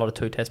just play a lot of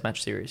 2 Test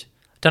match series.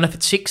 Don't know if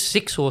it's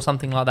 6 or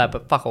something like that,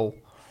 but fuck all.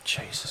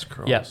 Jesus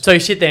Christ. Yeah. So you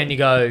sit there and you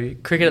go,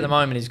 cricket at the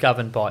moment is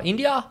governed by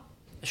India,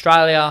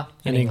 Australia,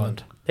 and And England.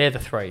 England. They're the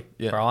 3,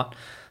 Yeah. right?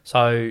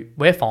 So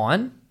we're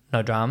fine,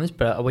 no dramas,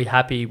 but are we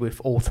happy with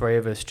all 3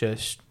 of us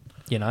just,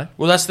 Well,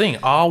 that's the thing.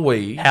 Are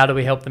we? how do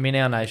we help them in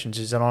our nations?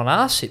 Is it on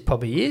us? It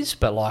probably is,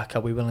 but like, are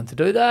we willing to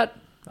do that?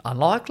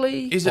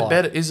 unlikely. Is it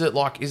better? Is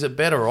it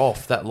better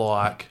off that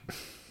like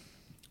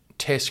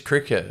Test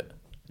cricket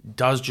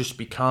does just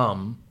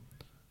become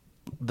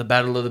the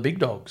battle of the big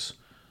dogs?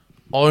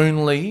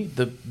 Only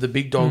the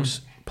big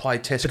dogs play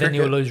Test But cricket.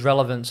 then you'll lose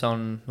relevance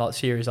on like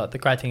series. Like the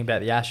great thing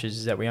about the Ashes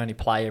is that we only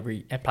play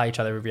each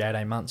other every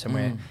 18 months,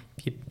 and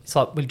it's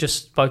like we've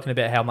just spoken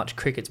about how much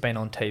cricket's been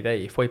on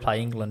TV. If we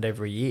play England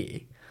every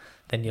year,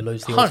 then you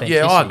lose the authenticity.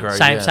 Yeah, I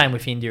agree. Same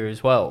with India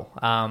as well.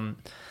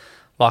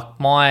 Like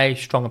my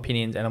strong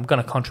opinions, and I'm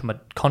going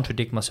to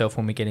contradict myself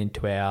when we get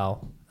into our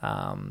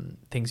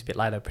things a bit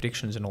later,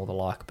 predictions and all the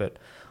like. But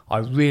I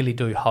really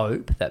do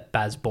hope that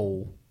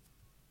Bazball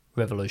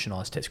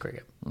revolutionised Test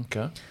cricket.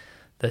 Okay.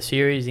 The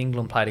series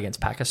England played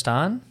against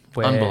Pakistan,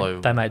 where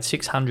Unbelievable. they made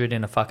 600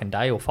 in a fucking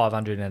day or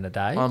 500 in a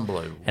day.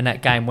 Unbelievable. And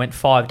that game went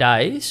 5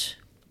 days,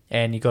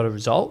 and you got a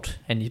result,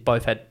 and you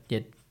both had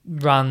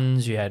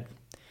runs, you had,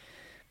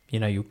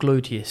 you're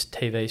glued to your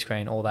TV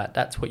screen, all that.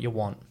 That's what you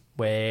want.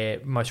 Where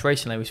most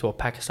recently we saw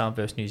Pakistan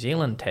versus New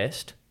Zealand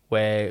test,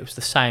 where it was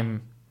the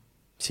same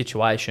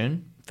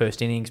situation.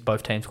 First innings,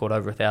 both teams scored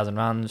over 1,000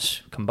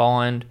 runs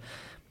combined,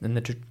 and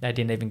they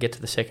didn't even get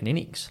to the second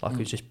innings. Like, it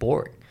was just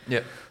boring.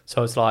 Yeah.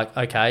 So it's like,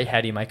 okay,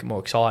 how do you make it more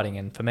exciting?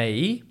 And for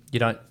me, you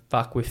don't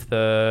fuck with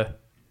the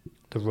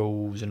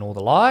rules and all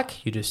the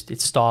like.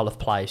 It's style of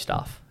play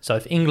stuff. So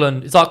if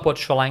England, it's like what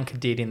Sri Lanka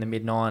did in the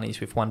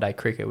mid-90s with one-day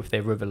cricket with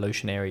their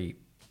revolutionary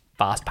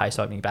fast-paced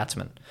opening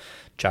batsmen,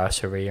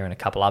 Jayasuriya and a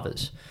couple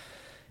others.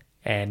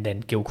 And then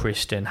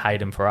Gilchrist and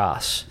Hayden for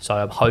us. So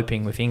I'm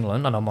hoping with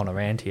England, and I'm on a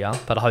rant here,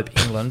 but I hope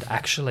England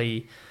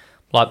actually,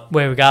 like,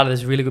 where regarded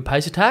as a really good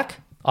pace attack,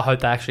 I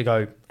hope they actually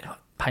go, it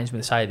pains me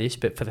to say this,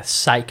 but for the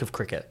sake of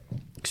cricket,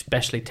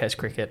 especially Test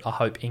cricket, I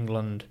hope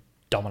England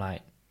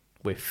dominate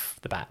with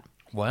the bat.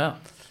 Wow.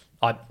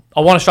 I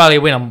want Australia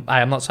to win.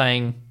 I'm not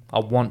saying I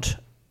want,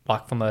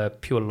 like, from a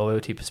pure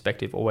loyalty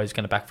perspective, always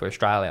going to back for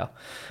Australia.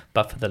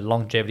 But for the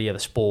longevity of the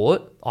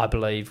sport, I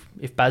believe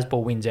if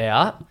Bazball wins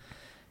out,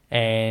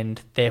 and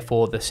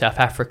therefore the South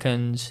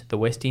Africans, the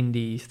West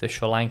Indies, the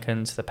Sri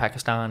Lankans, the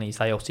Pakistanis,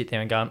 they all sit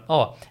there and go,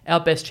 oh, our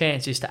best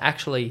chance is to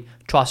actually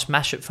try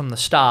smash it from the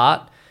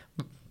start,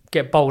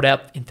 get bowled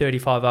out in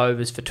 35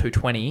 overs for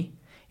 220,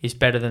 is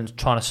better than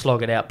trying to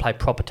slog it out, play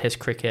proper Test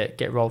cricket,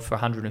 get rolled for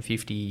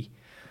 150.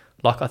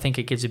 Like, I think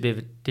it gives a bit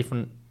of a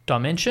different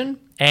dimension.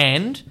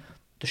 And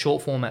the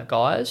short format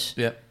guys,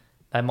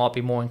 they might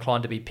be more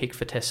inclined to be picked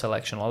for Test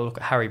selection. I look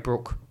at Harry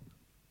Brook.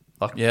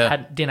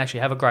 Didn't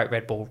actually have a great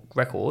red ball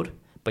record,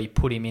 but you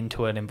put him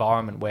into an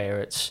environment where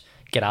it's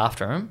get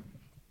after him.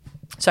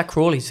 Zach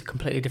Crawley's a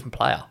completely different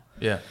player.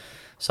 Yeah.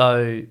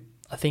 So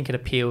I think it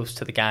appeals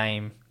to the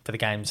game, for the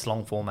game's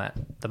long format,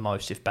 the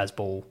most if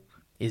Bazball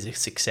is a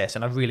success,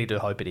 and I really do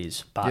hope it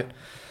is. But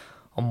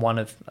I'm one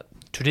of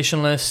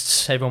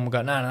traditionalists. Everyone will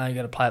go, no, you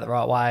got to play it the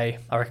right way.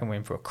 I reckon we're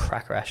in for a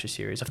cracker Ashes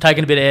series. I've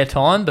taken a bit of air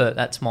time, but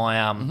that's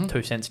my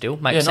 2 cents still.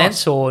 Makes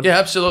sense? Or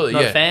absolutely.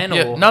 Not a fan?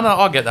 Yeah. Or? No,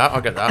 I get that.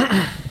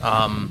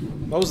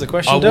 What was the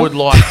question, I Dil? would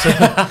like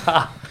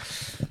to.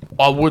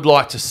 I would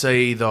like to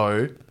see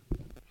though,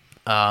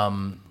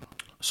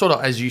 sort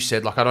of as you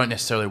said, like I don't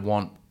necessarily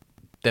want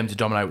them to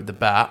dominate with the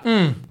bat,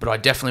 but I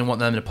definitely want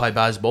them to play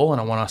baseball,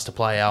 and I want us to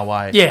play our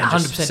way. Yeah,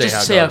 and 100%.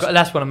 Just see how it goes.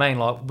 That's what I mean.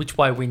 Like, which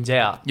way wins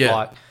out? Yeah.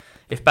 Like,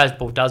 if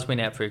Bazball does win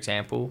out, for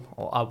example,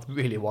 I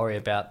really worry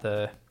about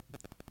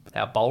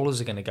our bowlers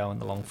are going to go in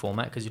the long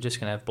format, because you're just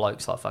going to have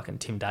blokes like fucking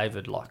Tim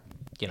David, like,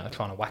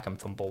 trying to whack them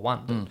from ball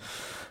one.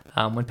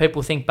 But, when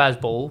people think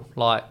Bazball,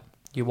 like,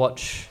 you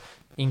watch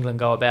England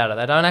go about it,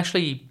 they don't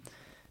actually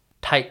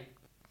take.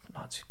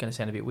 It's going to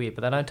sound a bit weird,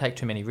 but they don't take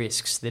too many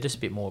risks. They're just a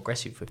bit more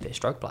aggressive with their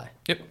stroke play.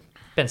 Yep.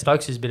 Ben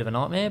Stokes is a bit of a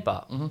nightmare,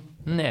 but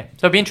yeah.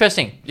 So it'll be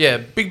interesting. Yeah,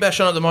 Big Bash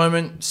on at the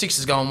moment. Six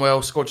is going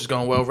well. Scorch is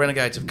going well.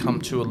 Renegades have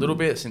come to a little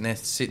bit. I think they're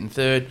sitting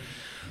third.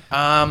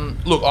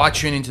 Look, I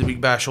tune into the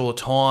Big Bash all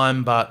the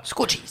time, but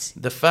Scorchies.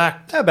 the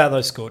fact How about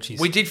those Scorchies?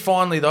 we did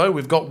finally though,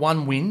 we've got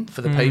one win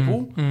for the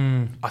people.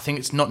 I think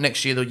it's not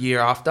next year, the year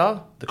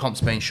after. The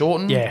comp's been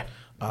shortened. Yeah.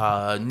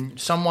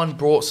 Someone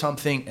brought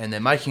something and they're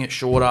making it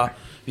shorter,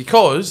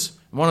 because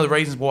one of the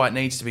reasons why it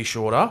needs to be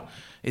shorter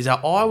is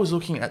that I was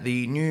looking at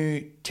the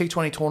new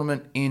T20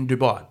 tournament in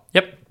Dubai.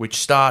 Yep. Which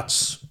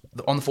starts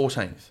on the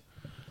 14th.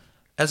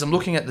 As I'm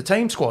looking at the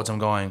team squads, I'm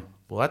going,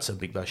 well, that's a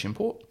Big Bash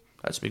import.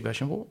 That's a Big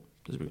Bash import.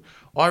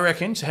 I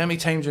reckon, so how many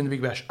teams are in the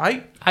Big Bash?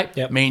 8? 8.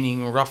 Yep.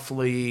 Meaning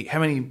roughly, how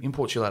many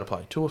imports are you allowed to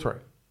play? 2 or 3?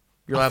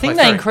 You're allowed I think to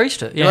play they 3.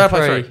 increased it. You're Yeah, allowed to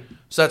play 3. 3.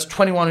 So that's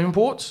 21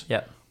 imports.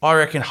 Yeah. I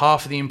reckon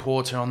half of the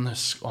imports are on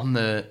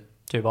the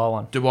Dubai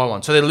one. Dubai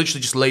one. So they're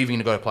literally just leaving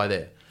to go play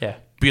there. Yeah.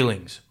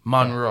 Billings,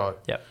 Munro,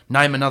 Yep.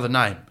 name another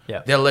name.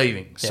 Yep. They're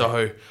leaving.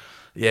 So,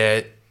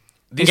 yeah.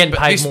 Getting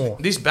paid more.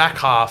 This back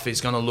half is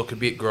going to look a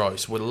bit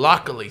gross. Well,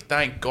 luckily,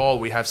 thank God,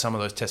 we have some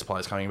of those test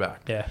players coming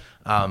back. Yeah.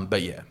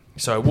 But yeah.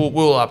 So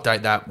we'll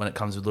update that when it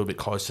comes a little bit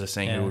closer to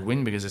seeing Yeah. who would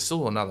win, because there's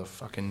still another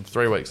fucking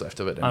 3 weeks left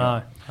of it.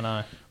 Anyway. I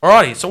know.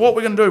 Alrighty, so what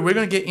we're going to do, we're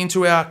going to get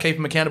into our Keep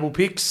 'em Accountable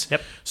picks.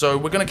 Yep. So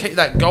we're going to keep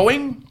that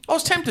going. I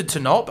was tempted to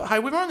not, but hey,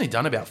 we've only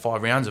done about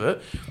 5 rounds of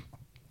it.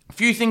 A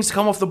few things to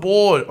come off the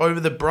board over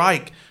the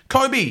break.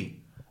 Kobe,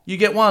 you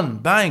get one.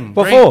 Bang.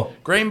 What for?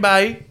 Green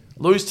Bay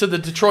lose to the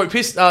Detroit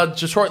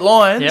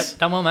Lions. Yep,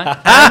 done well, mate.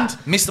 And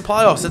miss the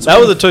playoffs. That's That a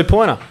was win. a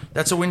 2-pointer.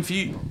 That's a win for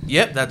you.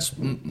 Yep, that's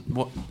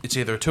what. It's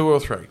either a 2 or a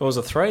 3. It was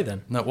a 3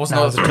 then. No, it wasn't.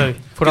 No, a it was a 2.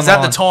 Put Because on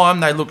at the the time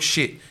they looked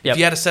shit. Yep. If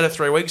you had a set of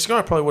 3 weeks ago,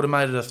 I probably would have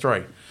made it a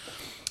 3.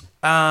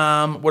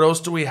 What else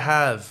do we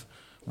have?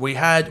 We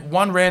had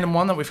one random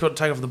one that we've got to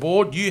take off the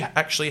board. You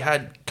actually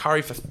had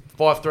Curry for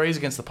 5 threes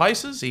against the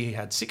Pacers. He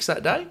had 6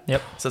 that day.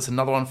 Yep. So that's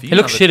another one for you. He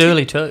looked Another shit tick.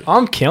 early too.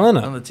 I'm killing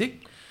it. Another tick.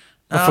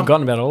 I've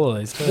forgotten about all of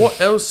these too. What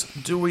else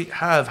do we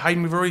have?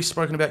 Hayden, we've already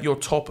spoken about your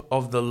top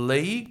of the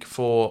league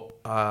for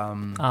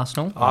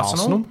Arsenal.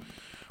 Arsenal.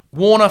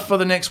 Warner for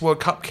the next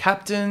World Cup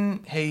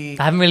captain. I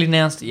haven't really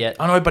announced it yet.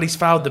 I know, but he's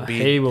failed the bid.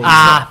 He will.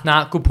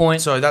 Good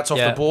point. So that's off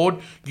Yeah. the board.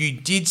 You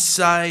did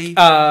say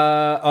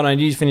Oh no,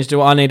 you finished.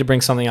 I need to bring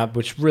something up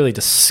which really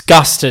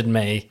disgusted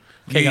me.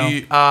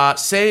 you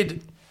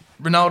said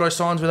Ronaldo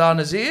signs with Al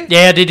Nassr.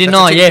 Yeah, I did, didn't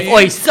That's I? a tick Yeah. for you? Oh,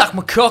 he sucked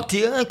my cock,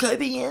 dear.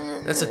 Kobe.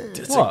 Yeah. That's a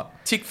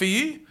What? tick for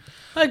you.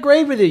 I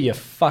agreed with you, you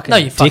fucking No,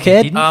 you fucking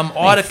dickhead. didn't. I No,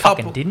 had you a couple.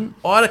 fucking didn't.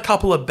 I had a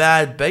couple of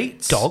bad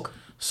beats. Dog.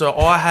 So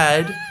I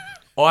had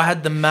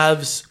the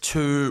Mavs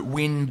to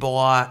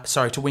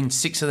win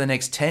 6 of the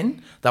next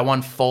 10. They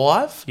won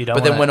 5, You don't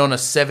but then wanna- went on a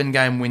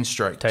 7-game win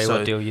streak. Tell you so,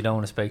 what, deal. You don't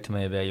want to speak to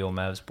me about your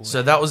Mavs, boy.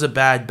 so that was a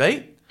bad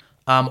beat.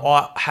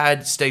 I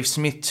had Steve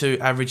Smith to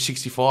average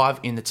 65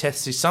 in the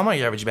tests this summer.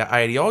 He averaged about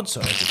 80 odd, so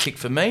it's a tick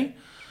for me.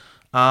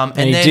 and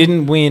he then,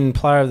 didn't win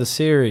Player of the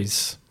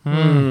Series.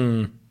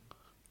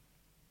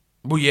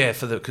 Well, yeah,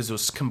 because it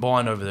was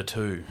combined over the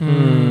 2.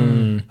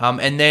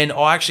 And then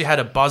I actually had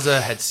a buzzer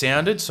had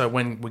sounded, so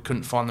when we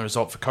couldn't find the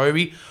result for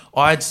Kobe,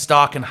 I had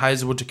Stark and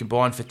Hazelwood to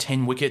combine for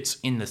 10 wickets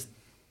in the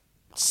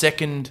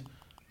second.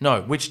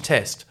 No, which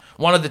test?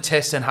 One of the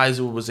tests, and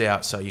Hazelwood was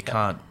out, so you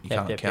can't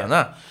count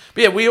that.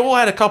 But yeah, we all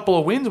had a couple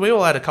of wins, we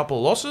all had a couple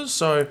of losses.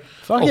 So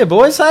Fuck yeah,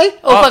 boys, hey?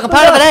 Oh, fucking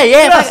part of it, eh?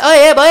 Yeah. Oh,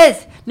 yeah,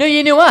 boys. No,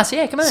 you knew us.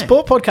 Yeah, come on.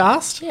 Sport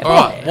podcast. Yeah,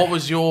 all right, what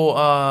was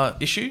your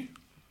issue?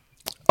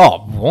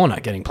 Oh,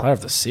 Warner getting Player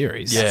of the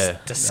Series. Yeah,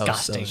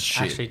 disgusting. that was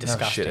shit. Actually That was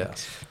disgusting. shit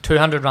house.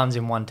 200 runs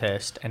in one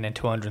test and then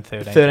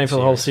 213. 13 for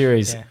the whole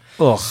series. Yeah.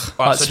 Ugh. All right,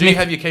 Right, so do you Smith-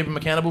 have your keep 'em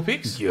accountable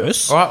picks?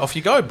 Yes. All right, off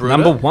you go, Bruder.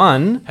 Number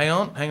 1. Hang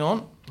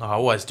on. Oh, I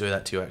always do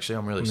that to you, actually.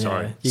 I'm really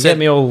sorry. You get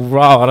me all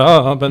riled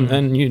up and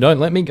then you don't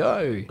let me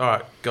go. All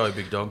right, go,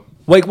 big dog.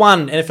 Week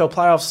 1, NFL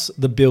playoffs,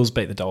 the Bills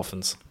beat the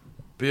Dolphins.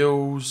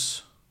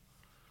 Bills.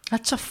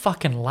 That's a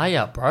fucking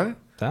layup, bro.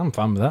 I'm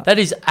fine with that. That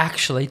is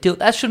actually...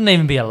 That shouldn't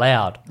even be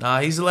allowed. Nah,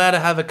 he's allowed to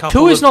have a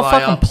couple Tua's of not layups.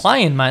 fucking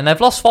playing, mate. They've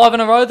lost 5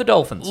 in a row, the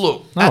Dolphins.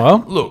 Look. Oh, at,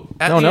 well. Look.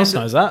 At No one the else end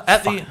of- knows that.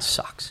 At Fucking the,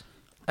 sucks.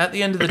 at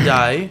the end of the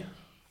day,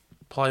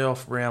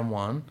 playoff round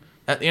 1,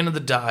 at the end of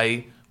the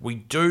day, we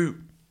do...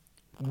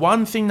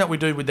 One thing that we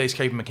do with these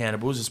keep 'em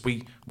accountables is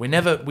we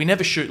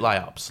never shoot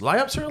layups.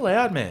 Layups are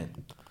allowed, man.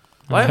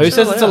 Layups Who are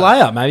says it's a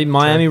allowed. layup? Maybe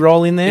Miami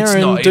roll in there It's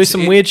and not. do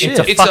some weird shit. it's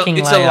a fucking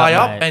it's a layup,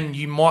 layup, mate. and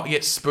you might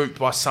get spooked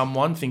by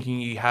someone thinking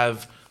you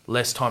have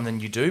less time than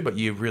you do, but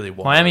you really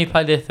won't. Miami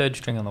played their 3rd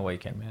string on the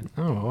weekend, man.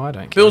 Oh, well, I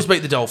don't care. Bills beat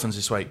the Dolphins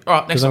this week. All right,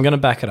 next Because I'm one. going to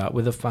back it up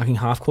with a fucking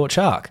half-court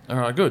shark. All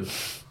right, good.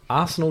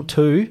 Arsenal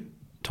 2,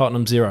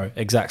 Tottenham 0.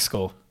 Exact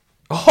score.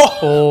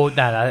 Oh,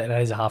 no,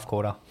 that is a half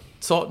quarter.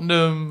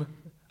 Tottenham,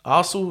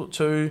 Arsenal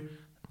 2,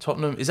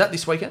 Tottenham. Is that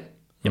this weekend?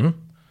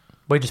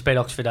 We just beat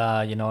Oxford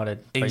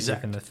United.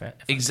 Exact. In the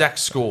Exact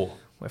score.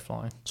 We're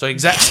flying. So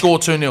exact score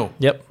 2-0.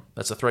 Yep.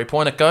 That's a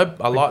 3-pointer, Gob.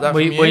 I like that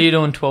Were from you. you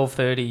doing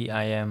 12:30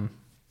 a.m.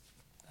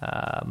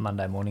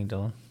 Monday morning,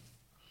 Dylan?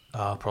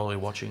 Probably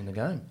watching the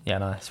game. Yeah,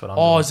 no, that's what I'm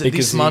Oh, doing. is it Because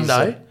this he's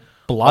Monday?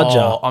 Bludger.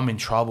 Oh, I'm in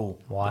trouble.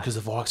 Why? Because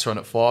the Vikes are on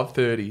at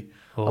 5:30.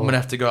 Oh. I'm going to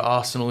have to go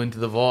Arsenal into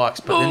the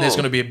Vikes, but then there's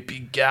going to be a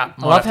big gap.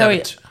 I love how he...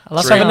 I love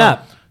Let's have a how-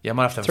 nap. Yeah, I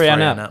might have to have 3-hour 3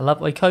 nap. nap. I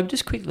love, Kobe,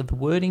 just quickly, the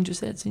wording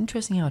just there. It's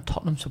interesting how a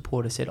Tottenham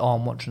supporter said,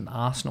 I'm watching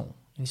Arsenal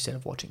instead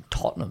of watching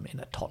Tottenham in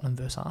a Tottenham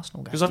versus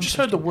Arsenal game. Because I've just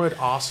heard the word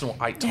Arsenal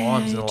 8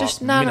 times in the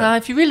last minute. No.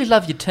 If you really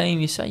love your team,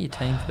 you say your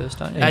team first,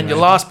 don't you? And your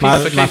last pick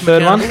for My keep 'em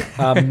third one,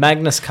 accountable?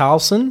 Magnus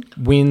Carlsen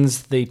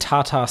wins the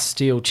Tata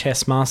Steel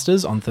Chess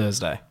Masters on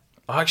Thursday.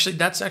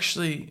 That's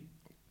actually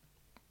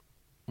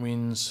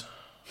wins...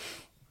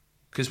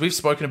 Because we've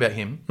spoken about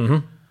him.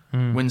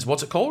 Mm-hmm. Wins,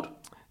 what's it called?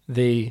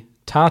 The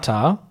Tata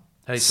How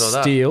do you spell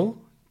that? Steel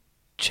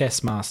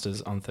Chess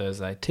Masters on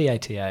Thursday.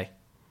 TATA.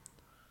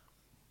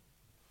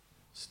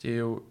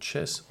 Steel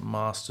Chess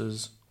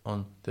Masters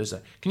on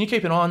Thursday. Can you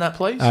keep an eye on that,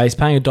 please? He's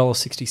paying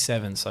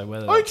 $1.67, so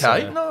whether that's,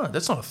 Okay, no,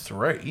 that's not a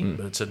 3,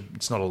 but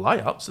it's not a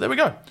layup. So there we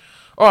go.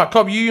 All right,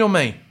 Cobb, you or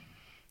me?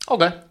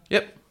 Okay.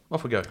 Yep,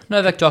 off we go.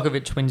 Novak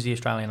Djokovic wins the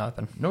Australian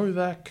Open.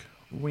 Novak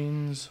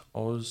wins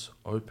Oz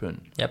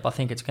Open. Yep, I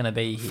think it's going to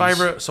be his...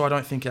 Favourite, so I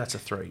don't think that's a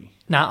 3.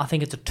 No, I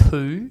think it's a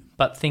 2.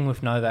 But thing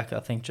with Novak, I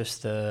think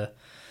just the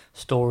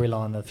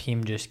storyline of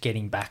him just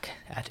getting back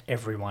at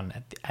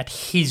everyone at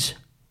his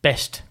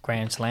best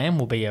Grand Slam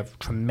will be a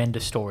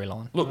tremendous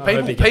storyline. Look, I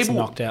hope he gets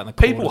knocked out in the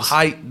people quarters.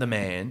 hate the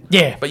man.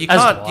 Yeah, but you as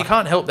can't do I. you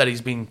can't help that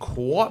he's been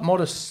quite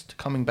modest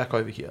coming back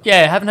over here.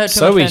 Yeah, haven't heard too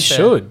So much. he fanfare.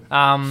 should.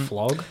 Flog.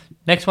 Flog.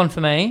 Next one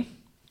for me.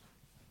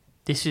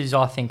 This is,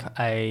 I think,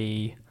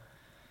 a.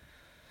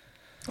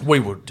 We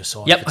would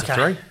decide. Yep, if it's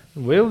okay. a 3.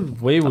 We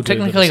will I've do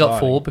technically the got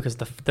 4 deciding. because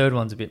the third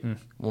one's a bit.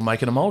 We'll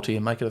make it a multi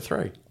and make it a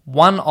 3.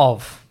 One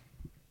of.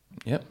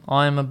 Yep.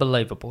 I am a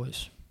believer,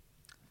 boys,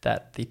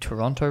 that the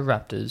Toronto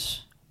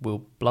Raptors will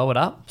blow it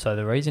up. So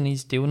the reason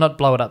is they will not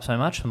blow it up so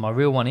much. And my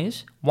real one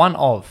is one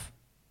of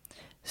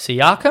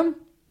Siakam,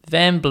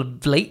 Van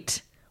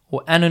Vliet,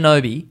 or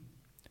Anunoby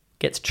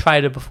gets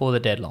traded before the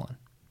deadline.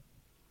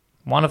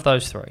 One of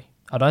those 3.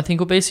 I don't think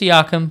it'll be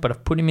Siakam, but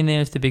I've put him in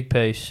there as the big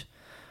piece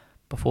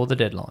before the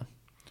deadline.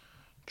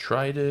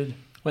 Traded.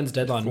 When's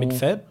deadline? Full-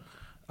 Mid-Feb?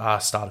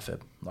 Start of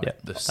Feb. Like Yep,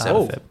 the start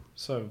 7th. of Feb.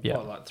 So, Yeah.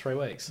 like 3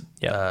 weeks?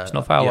 Yeah, it's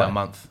not far away. Yeah, a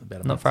month. About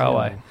a Not month. far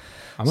away.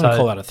 I'm going to So-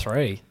 call that a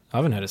 3. I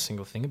haven't heard a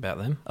single thing about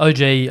them.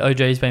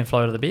 OG's been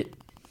floated a bit,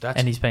 That's,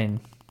 and he's been.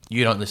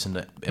 you don't listen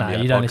to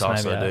NBA you don't listen to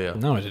podcasts, though, NBA. do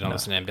you? No, I did not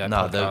listen to NBA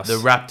No, the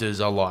podcasts.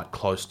 Raptors are like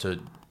close to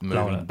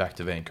Blowing moving it. back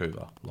to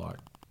Vancouver. Like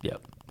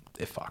Yep.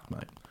 they're fucked,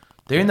 mate.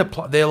 They're in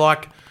the.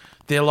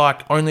 They're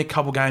like only a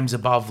couple games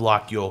above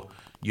like your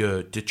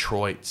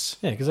Detroit's.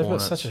 Yeah, because they've got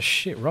Hornets. such a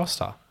shit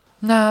roster.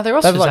 Nah, their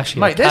roster's like- actually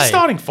Mate, okay. their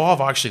starting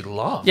 5 I actually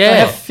love. Yeah. They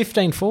have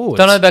 15 forwards.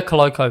 Don't know about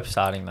Koloko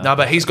starting though. No,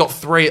 but he's got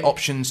 3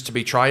 options to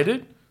be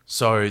traded,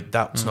 so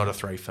that's not a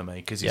 3 for me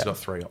because he's Yeah. got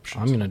 3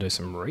 options. I'm going to do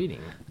some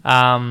reading.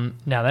 Now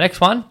the next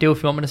one, deal.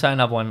 If you want me to say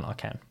another one, I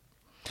can.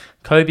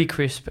 Kobe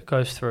Crisp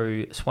goes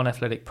through Swan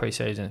Athletic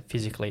preseason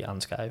physically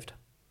unscathed.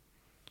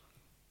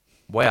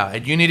 Wow,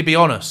 and you need to be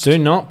honest. Do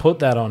not put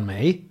that on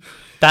me.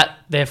 That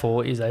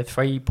therefore is a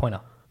 3-pointer,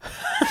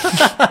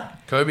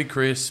 Kobe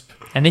Crisp,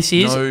 and this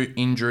is no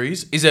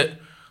injuries. Is it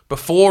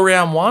before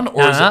round 1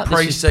 or is it this is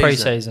pre-season?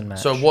 pre-season match.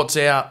 So what's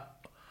out?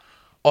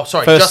 Oh,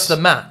 sorry, First- just the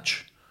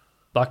match.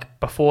 like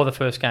before the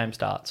first game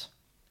starts.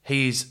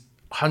 He's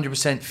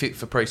 100% fit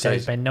for There's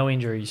pre-season. been no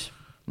injuries,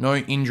 No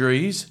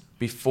injuries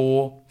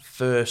before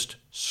first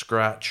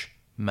scratch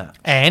match.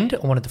 and I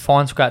want to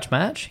define scratch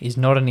match is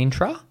not an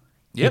intra.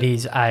 Yep. It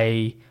is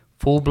a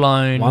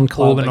full-blown, One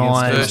club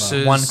organised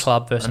Versus one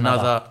club versus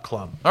another.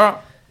 club. All right.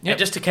 Yeah, Yep.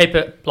 just to keep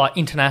it like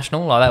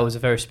international, like that was a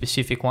very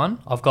specific one.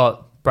 I've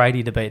got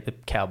Brady to beat the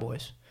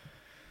Cowboys.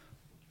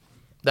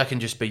 That can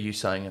just be you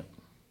saying it.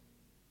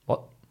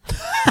 What?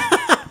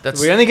 That's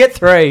We only get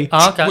 3.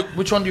 Oh, okay.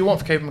 Which one do you want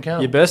for keeping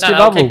account? You burst No, your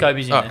I'll bubble. keep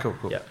Kobe's in Oh, there. cool,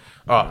 cool. Yeah.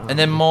 All right, and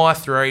then my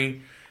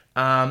 3.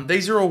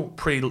 These are all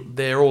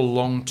they're all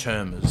long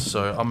termers.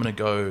 So I'm going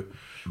to go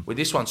with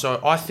this one. So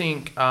I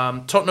think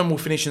Tottenham will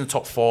finish in the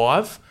top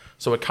 5.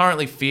 So we're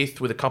currently 5th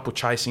with a couple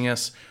chasing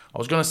us. I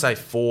was going to say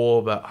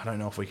 4, but I don't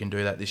know if we can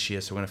do that this year.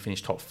 So we're going to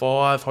finish top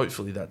 5.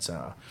 Hopefully that's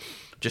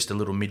just a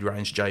little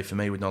mid-range J for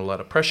me with not a lot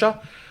of pressure.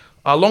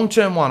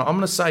 Long-term one, I'm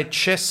going to say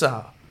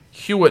Chesser,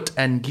 Hewitt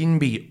and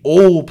Ginby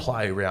all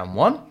play round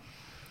 1.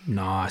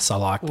 Nice, I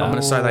like I'm that. going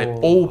to say they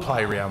all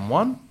play round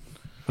 1.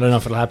 I don't know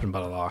if it'll happen,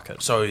 but I like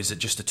it. So is it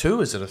just a 2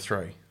 or is it a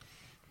 3?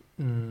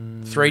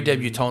 3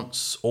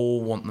 debutantes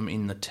all want them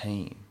in the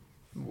team.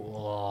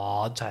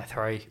 Oh, I'd say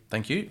 3.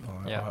 Thank you.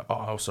 Yeah. I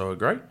also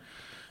agree.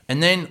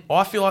 And then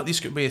I feel like this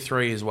could be a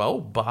 3 as well,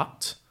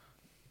 but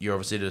you're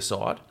obviously to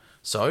decide.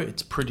 So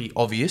it's pretty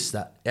obvious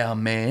that our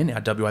man,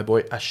 our WA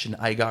boy, Ashton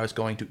Agar, is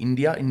going to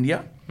India.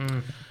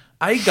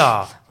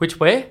 Agar. Which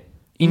where?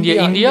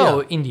 India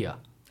or India?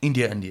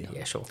 India.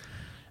 Yeah, sure.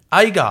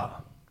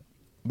 Agar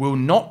will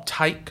not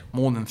take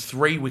more than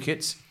 3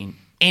 wickets in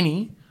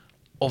any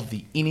of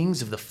the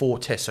innings of the 4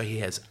 tests. So he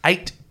has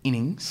 8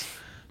 innings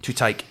to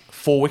take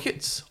 4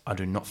 wickets. I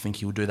do not think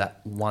he will do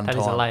that one That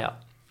time. is a layup.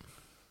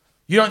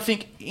 You don't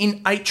think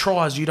in 8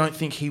 tries, you don't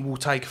think he will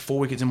take 4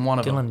 wickets in one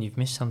of them? Dylan, you've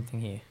missed something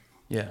here.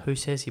 Yeah. Who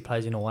says he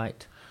plays in all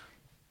 8?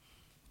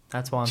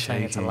 That's why I'm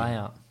saying it's a Cheeky.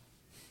 layup.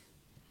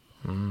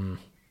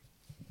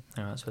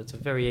 All right, so it's a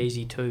very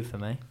easy 2 for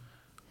me.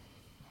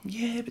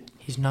 Yeah, but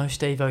He's no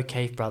Steve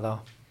O'Keefe, brother.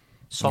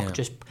 Sock Yeah.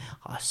 just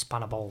I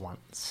spun a ball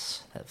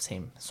once. That's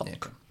him. Sock. yeah.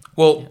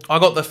 Well, I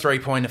got the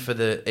 3-pointer for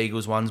the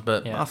Eagles ones,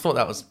 but Yeah. I thought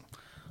that was.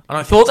 I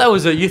don't Thought that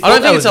was a. You I thought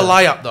don't that think it's was a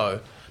layup though,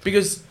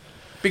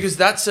 because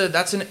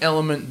that's an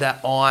element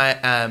that I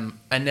am,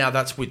 and now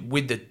that's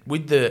with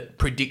the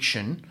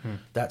prediction.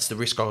 That's the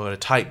risk I got to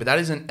take, but that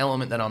is an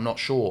element that I'm not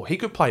sure. He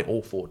could play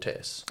all 4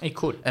 tests He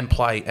could. and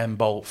play and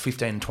bowl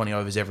 15 and 20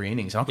 overs every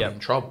innings. I could Yeah. be in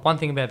trouble. One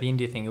thing about the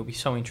India thing, it'll be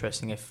so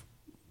interesting if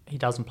he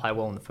doesn't play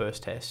well in the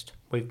first test.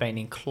 We've been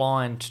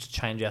inclined to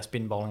change our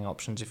spin bowling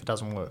options if it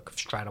doesn't work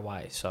straight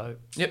away. So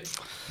Yep.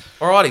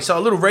 Alrighty, so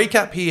a little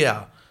recap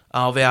here.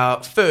 of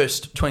our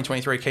first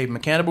 2023 Keeping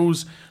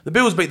Accountables. The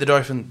Bills beat the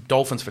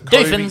Dolphins for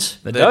Kobe. Dolphins.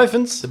 The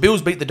Dolphins. The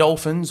Bills beat the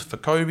Dolphins for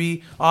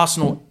Kobe.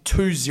 Arsenal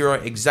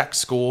 2-0 exact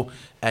score.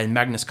 And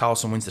Magnus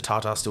Carlsen wins the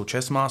Tata Steel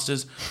Chess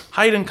Masters.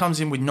 Hayden comes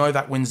in with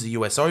Novak wins the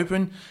US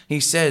Open. He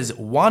says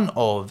one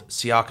of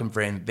Siakam,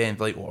 Van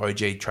Vliet or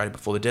OG traded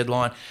before the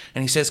deadline.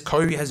 And he says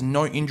Kobe has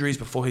no injuries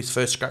before his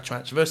first scratch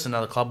match versus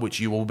another club, which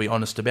you will be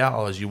honest about,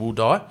 otherwise you will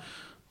die.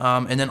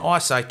 And then I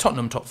say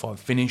Tottenham top 5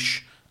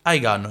 finish.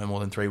 Agar no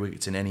more than 3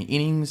 wickets in any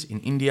innings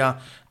in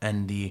India.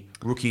 And the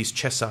rookies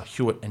Chesser,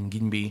 Hewitt and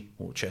Ginby.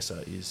 Well,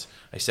 Chesser is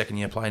a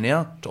second-year player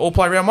now. To all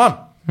play round 1.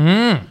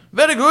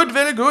 Very good,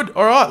 very good.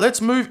 All right,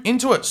 let's move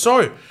into it.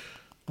 So,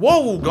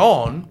 while we're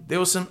gone, there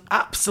was some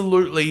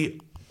absolutely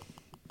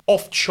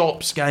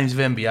off-chops games of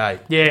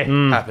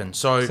NBA happen.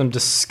 So Some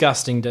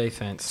disgusting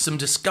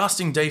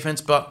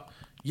defense. But,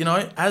 you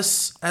know,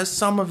 as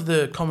some of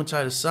the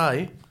commentators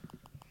say,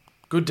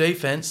 good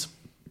defense,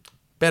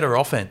 better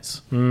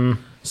offense.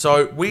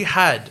 So we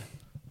had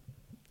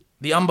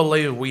the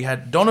unbelievable. We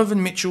had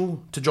Donovan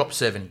Mitchell to drop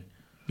 70.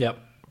 Yep.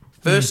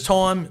 First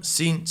time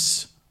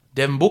since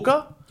Devin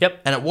Booker. Yep.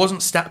 And it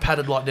wasn't stat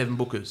padded like Devin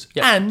Booker's.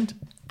 Yep.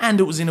 And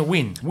it was in a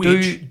win.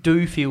 Which,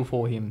 Do feel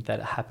for him that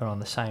it happened on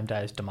the same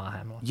day as DeMar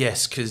Hamlin.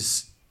 yes,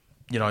 because,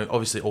 you know,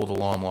 obviously all the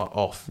limelight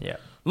off. Yeah.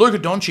 Luka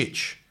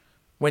Doncic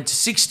went to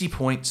 60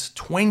 points,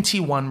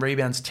 21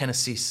 rebounds, 10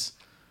 assists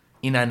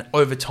in an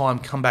overtime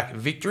comeback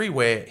victory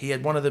where he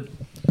had one of the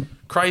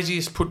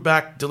craziest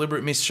putback,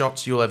 deliberate missed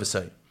shots you'll ever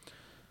see.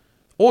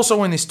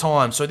 Also in this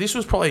time, so this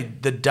was probably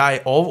the day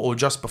of or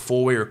just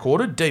before we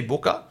recorded, D.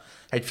 Booker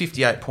had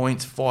 58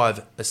 points,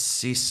 5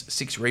 assists,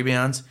 6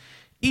 rebounds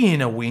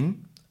in a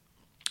win.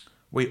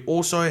 We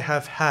also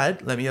have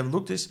had, let me have a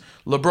look at this,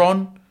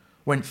 LeBron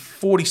went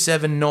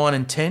 47, 9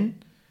 and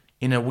 10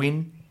 in a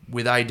win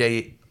with AD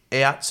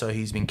out, so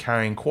he's been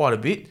carrying quite a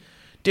bit.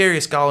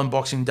 Darius Garland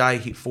Boxing Day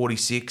hit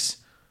 46.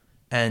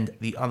 And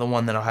the other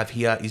one that I have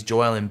here is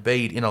Joel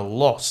Embiid in a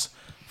loss,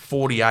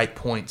 48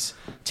 points,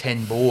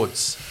 10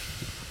 boards.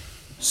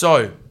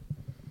 So,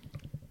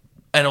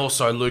 and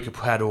also Luka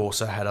had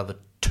other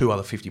 2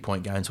 other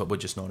 50-point games, but we're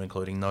just not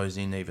including those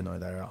in, even though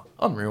they are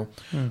unreal.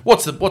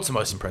 What's the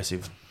most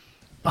impressive?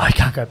 I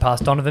can't go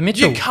past Donovan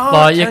Mitchell. You can't,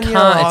 Like, you can you?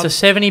 can't.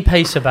 It's a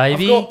 70-piece,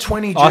 baby. I've got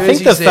 20 jerseys I think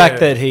the there. fact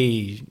that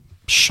he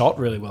shot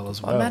really well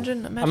as well.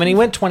 Imagine- I mean, he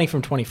went 20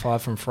 from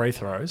 25 from free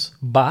throws,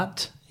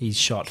 but he's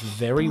shot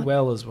very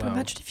well as But well.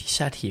 imagine if you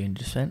sat here and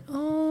just went,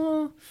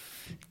 oh,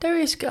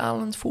 Darius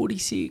Garland's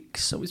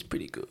 46, so it's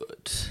pretty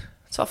good.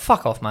 So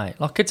fuck off, mate.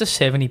 Like, it's a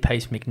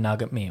 70-piece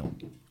McNugget meal.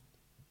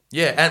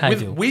 Yeah, and How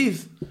you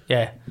with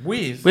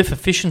With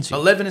efficiency.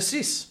 11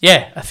 assists.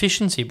 Yeah,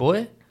 efficiency,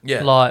 boy.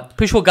 Yeah. Like,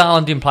 pretty sure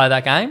Garland didn't play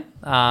that game.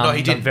 No, he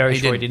I'm didn't. very He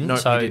sure didn't. he didn't. No,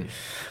 So he didn't.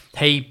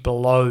 he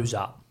blows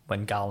up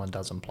when Garland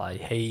doesn't play.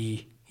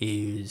 He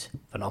is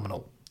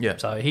phenomenal. Yeah.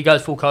 So he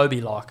goes full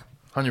Kobe like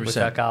 100%.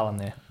 without Garland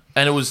there.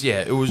 And it was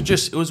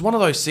one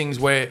of those things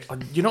where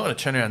you're not going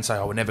to turn around and say,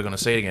 oh, we're never going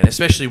to see it again,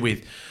 especially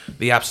with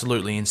the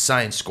absolutely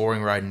insane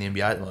scoring rate in the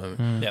NBA at the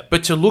moment. Yep.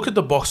 But to look at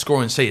the box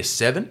score and see a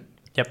 7,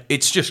 Yep.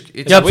 it's Yeah,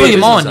 weird, put him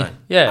isn't on. it?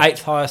 Yeah.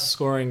 8th highest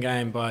scoring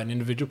game by an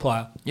individual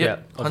player. Yeah,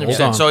 Yeah. 100%.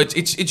 Awesome. So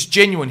it's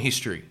genuine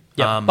history.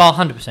 Yeah. Well,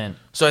 100%.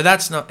 So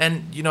that's not,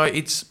 and you know,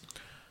 it's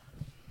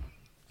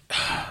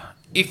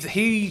if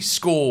he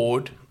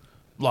scored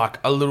like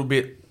a little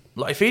bit,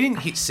 like if he didn't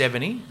hit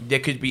 70, there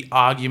could be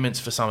arguments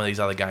for some of these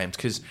other games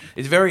because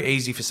it's very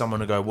easy for someone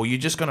to go, well, you're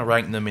just going to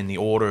rank them in the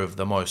order of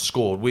the most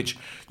scored, which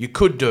you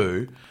could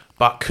do,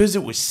 but because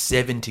it was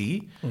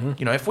 70,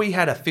 you know, if we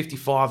had a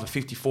 55, a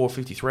 54,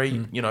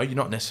 53, you know, you're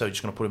not necessarily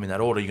just going to put them in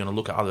that order. You're going to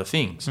look at other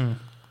things.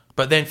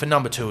 But then for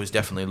number 2 is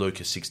definitely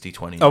Lucas 60,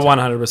 20. Oh,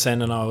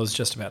 100%, and I was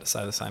just about to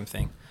say the same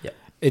thing. Yep.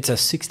 It's a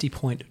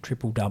 60-point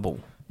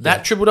triple-double.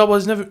 That triple-double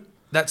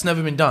that's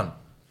never been done.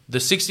 The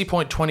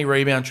 60-point, 20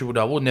 rebound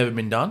triple-double never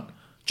been done.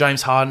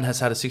 James Harden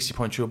has had a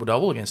 60-point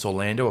triple-double against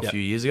Orlando a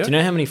few years ago. Do you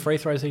know how many free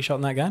throws he shot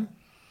in that game?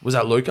 Was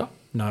that Luka?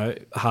 No,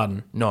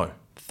 Harden. No.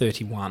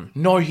 31.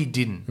 No, he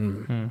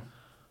didn't.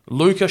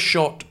 Luka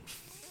shot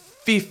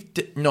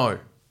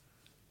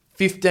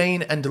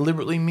 15 and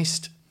deliberately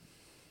missed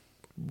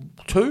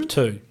 2?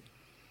 2.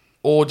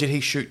 Or did he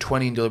shoot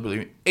 20 and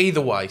deliberately?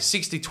 Either way,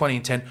 60, 20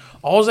 and 10.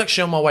 I was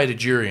actually on my way to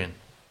Jurien,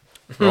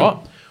 right?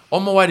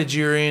 On my way to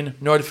Jurien,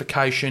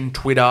 notification,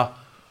 Twitter,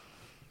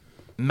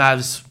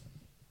 Mavs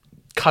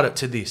cut it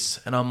to this.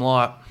 And I'm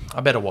like,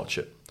 I better watch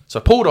it. So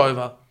I pulled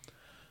over.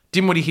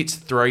 Dinwiddie hits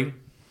 3.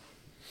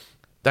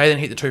 They then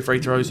hit the 2 free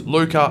throws.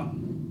 Luka,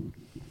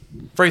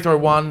 free throw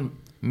 1,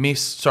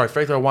 miss. Sorry,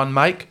 free throw 1,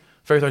 make.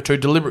 Free throw 2,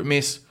 deliberate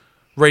miss.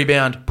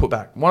 Rebound, put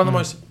back. One of the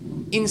most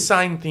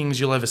insane things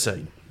you'll ever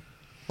see.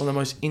 One of the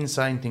most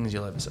insane things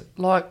you'll ever see.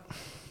 Like,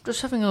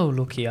 just having a little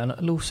look here, a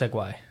little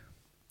segue.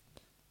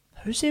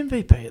 Who's the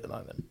MVP at the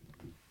moment?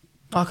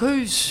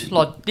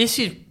 Like, this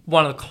is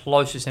one of the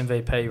closest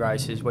MVP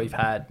races we've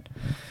had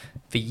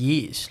for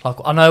years. Like,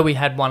 I know we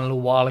had one a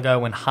little while ago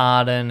when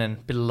Harden and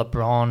a bit of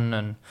LeBron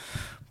and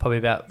probably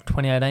about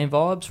 2018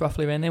 vibes,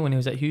 roughly around there when he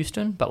was at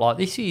Houston. But, like,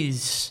 this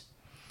is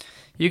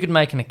you could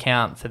make an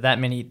account for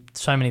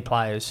so many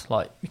players.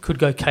 Like, you could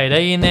go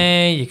KD in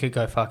there, you could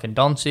go fucking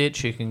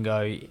Doncic, you can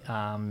go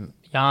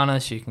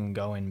Giannis, you can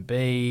go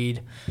Embiid.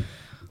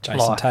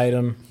 Jason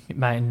Tatum.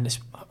 Man,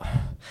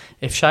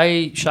 if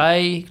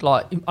Shea,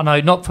 like, I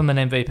know not from an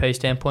MVP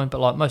standpoint, but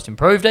like most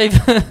improved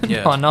even.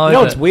 Yeah. I know. You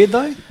know what's weird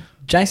though?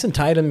 Jason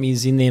Tatum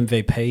is in the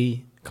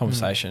MVP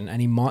conversation, and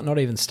he might not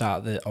even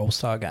start the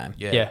All-Star game.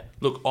 Yeah.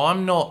 Look,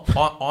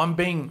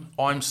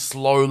 I'm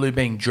slowly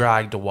being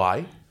dragged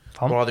away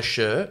by the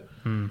shirt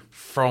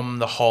from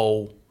the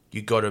whole,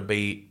 you got to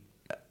be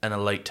an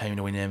elite team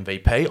to win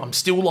MVP. I'm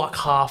still like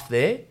half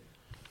there.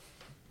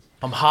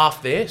 I'm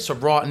half there. So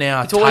right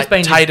now, It's always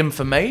been Tatum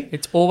for me.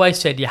 It's always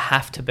said you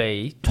have to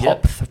be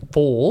top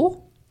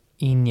 4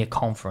 in your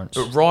conference.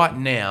 But right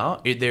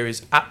now, there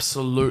is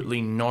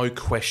absolutely no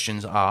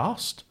questions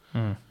asked.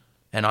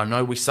 And I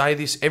know we say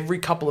this, every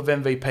couple of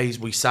MVPs,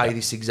 we say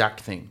this exact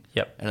thing.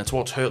 Yep. And it's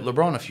what's hurt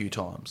LeBron a few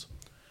times.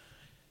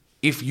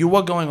 If you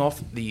are going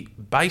off the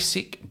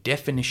basic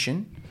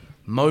definition,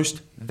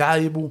 most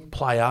valuable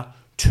player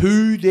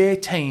to their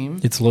team,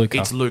 It's Luka.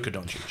 It's Luka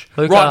Doncic.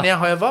 Luka. Right now,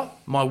 however,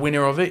 my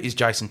winner of it is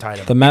Jason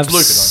Tatum. The It's Mavs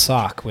Luka Doncic.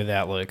 suck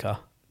without Luka.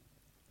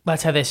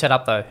 That's how they're set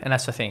up, though, and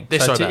that's the thing. They're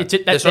so bad. They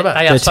are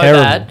They're so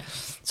terrible. bad.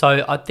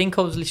 So I think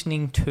I was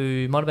listening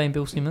to, might have been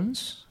Bill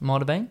Simmons,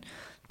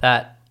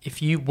 that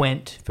if you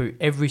went through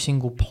every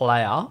single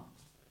player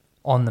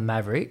on the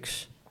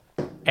Mavericks,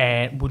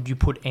 and would you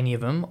put any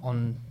of them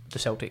on the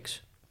Celtics?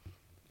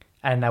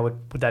 And would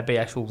they be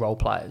actual role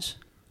players?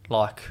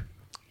 Like,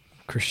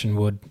 Christian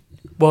Wood.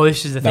 well,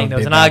 this is the thing. would There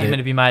was be an about argument it.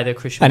 to be made that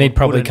Christian And Wood he'd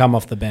probably wouldn't. come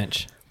off the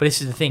bench. But this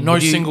is the thing. No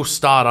would you- single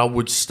starter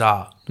would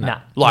start.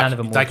 Nah, Like, none of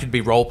them they would. could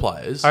be role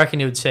players. I reckon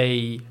you would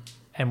see,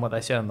 and what they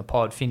said on the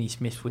pod, Finney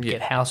Smith would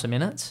get Hauser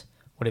minutes,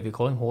 whatever you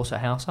call him,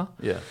 Hauser.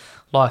 Yeah.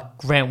 Like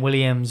Grant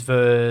Williams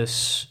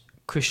versus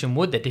Christian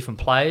Wood, they're different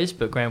players,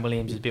 but Grant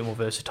Williams is a bit more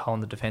versatile on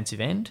the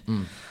defensive end.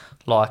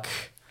 Like,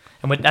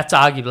 and that's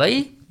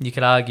arguably, you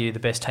could argue, the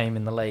best team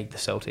in the league, the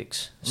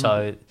Celtics.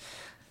 So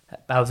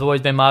that has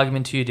always been my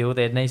argument to you, Dill.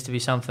 There needs to be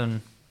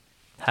something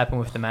happen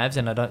with the Mavs,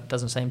 and it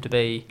doesn't seem to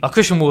be. Like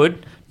Christian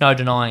Wood, no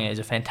denying it, is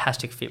a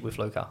fantastic fit with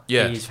Luka.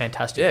 Yeah. He is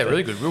fantastic. Yeah, but-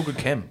 really good. Real good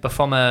chem. But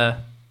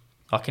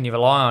can you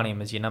rely on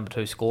him as your number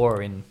 2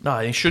 scorer in? No,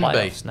 he shouldn't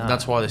Playoffs, be. no.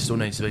 That's why there still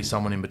needs to be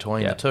someone in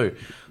between Yeah. the two.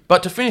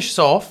 But to finish us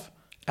off,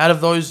 out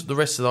of the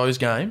rest of those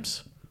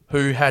games,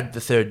 who had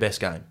the third best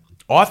game?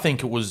 I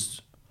think it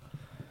was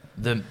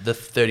the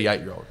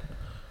 38-year-old.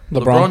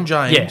 LeBron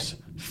James,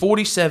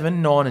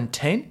 47, 9 and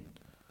 10,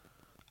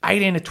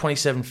 18 to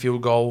 27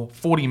 field goal,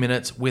 40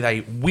 minutes with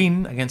a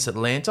win against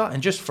Atlanta.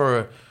 And just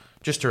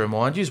to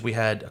remind you, we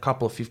had a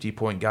couple of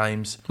 50-point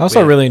games. I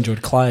also really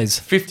enjoyed Clay's.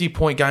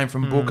 50-point game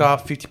from Booker,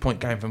 50-point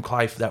game from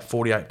Clay for that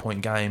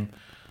 48-point game.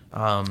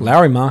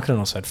 Lowry Marketing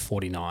also had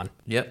 49.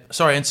 Yep.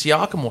 Sorry, and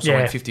Siakam also Yeah.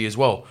 went 50 as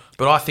well.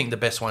 But I think the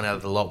best one out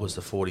of the lot was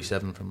the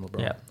 47 from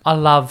LeBron. Yeah, I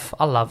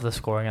love the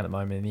scoring at the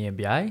moment in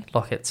the NBA.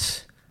 Like,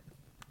 it's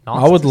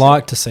nice. I would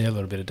like to see a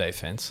little bit of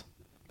defense.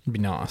 It'd be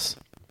nice.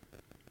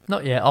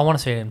 Not yet. I want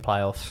to see it in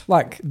playoffs.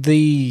 Like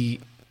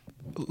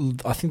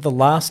I think the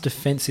last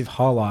defensive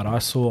highlight I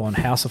saw on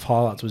House of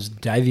Highlights was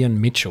Davion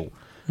Mitchell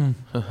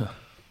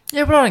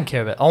Yeah, but I don't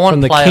care about it. I want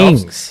from the playoffs.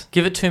 Kings.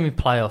 Give it to me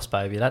playoffs,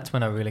 baby. That's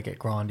when I really get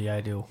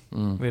grindy, Deal.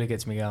 Really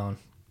gets me going.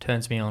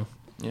 Turns me on.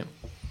 Yep.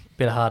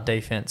 Bit of hard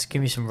defense.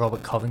 Give me some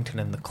Robert Covington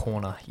in the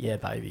corner. Yeah,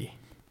 baby.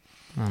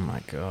 Oh my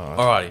god!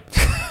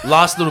 Alrighty.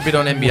 Last little bit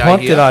on NBA What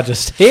here. did I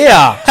just hear?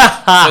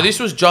 So this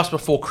was just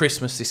before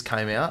Christmas this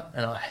came out,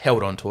 and I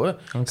held on to it.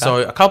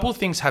 So a couple of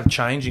things have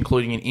changed,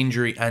 including an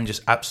injury and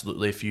just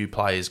absolutely a few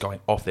players going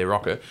off their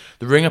rocket.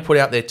 The Ringer put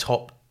out their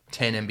top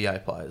 10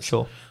 NBA players.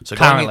 Sure. So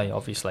Currently,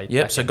 obviously.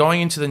 Yep. Back So in-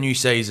 going into the new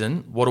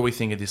season, what do we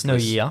think of this New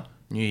list? year.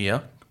 New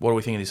year. What do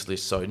we think of this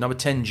list? So number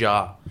 10,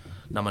 Ja.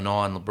 Number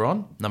 9,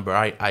 LeBron. Number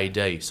 8,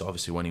 AD. So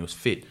obviously when he was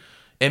fit.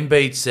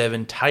 Embiid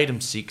 7,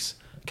 Tatum 6,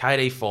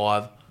 KD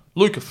 5,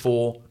 Luka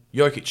 4,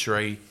 Jokic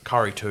 3,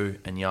 Curry 2,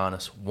 and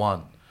Giannis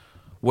 1.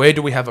 Where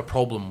do we have a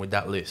problem with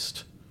that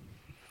list?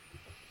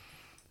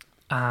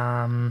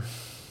 I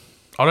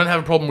don't have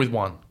a problem with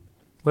 1.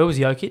 Where was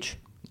Jokic?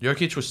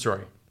 Jokic was 3.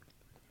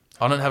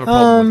 I don't have a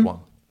problem with 1.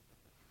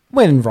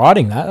 When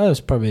writing that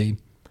was probably.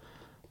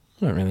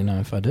 I don't really know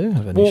if I do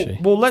have an issue.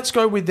 Well, let's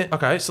go with the,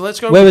 okay. So let's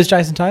go. Where with was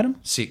Jason Tatum?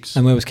 6,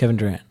 And where was Kevin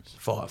Durant?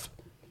 5.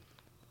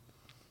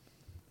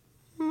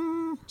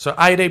 So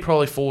AD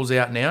probably falls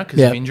out now because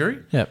Yep. of injury.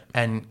 Yep.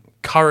 And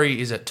Curry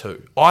is at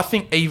 2. I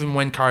think even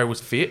when Curry was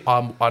fit,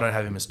 I don't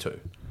have him as 2.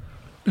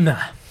 Nah.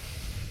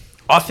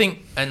 I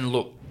think, and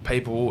look,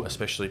 people,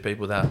 especially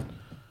people that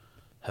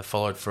have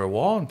followed for a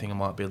while and think I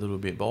might be a little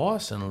bit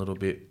biased and a little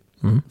bit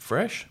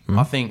fresh,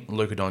 I think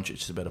Luka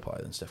Doncic is a better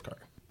player than Steph Curry.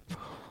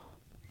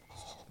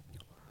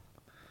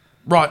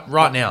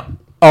 Right now.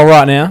 Oh,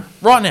 right now.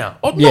 Right now.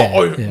 Oh,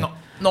 Yeah,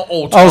 not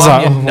all I was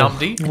time, like, you oh,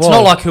 numbty. It's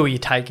not like who are you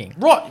taking?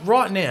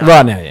 Right now.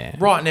 Right now, yeah.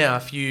 Right now,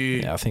 if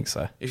Yeah, I think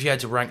so. you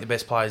had to rank the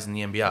best players in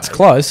the NBA, It's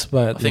close,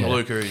 but I think yeah.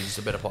 Luka is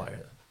a better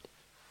player.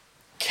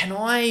 Can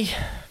I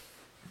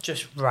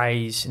just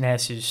raise, now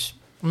this is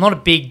I'm not a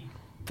big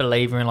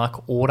believer in like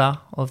order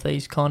of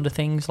these kind of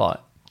things. Like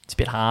it's a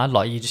bit hard.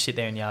 Like you just sit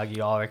there and you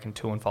argue, I reckon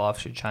 2 and 5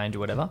 should change or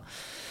whatever.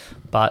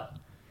 But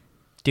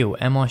still,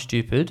 am I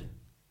stupid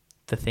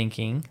for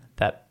thinking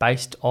that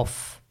based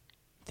off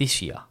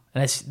this year,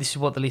 and this is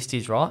what the list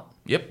is, right?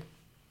 Yep.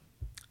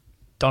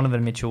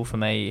 Donovan Mitchell for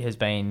me has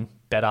been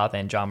better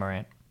than Ja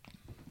Morant.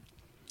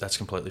 That's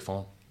completely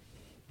fine.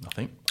 I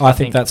think. I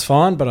think that's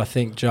fine, but I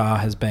think Ja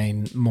has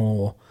been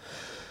more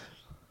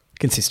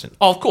consistent.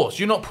 Oh, of course.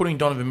 You're not putting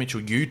Donovan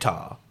Mitchell,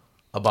 Utah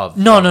above.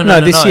 No,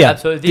 this year.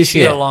 Absolutely. This This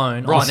year year.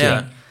 alone. Right I now.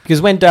 think.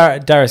 Because when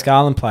Darius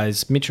Garland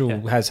plays,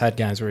 Mitchell has had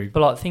games where he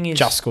But like, the thing is,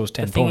 just scores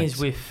 10 the thing points. is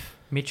with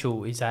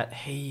Mitchell is that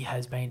he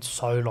has been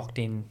so locked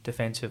in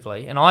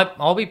defensively. And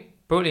I'll be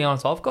brutally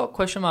honest, I've got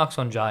question marks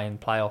on Jay in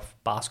playoff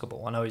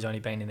basketball. I know he's only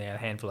been in there a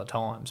handful of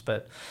times,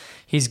 but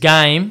his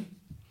game,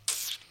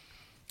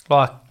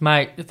 like,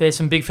 mate, if there's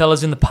some big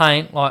fellas in the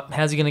paint, like,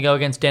 how's he going to go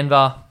against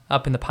Denver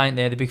up in the paint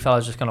there? The big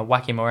fella's just going to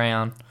whack him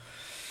around.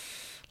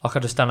 Like, I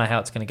just don't know how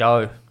it's going to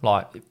go.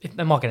 Like,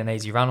 they might get an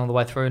easy run all the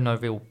way through, no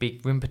real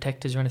big rim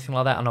protectors or anything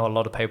like that. I know a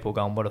lot of people are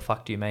going, what the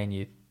fuck do you mean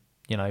you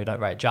don't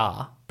rate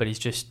Ja? But he's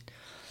just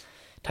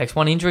takes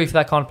one injury for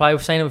that kind of play.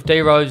 We've seen it with D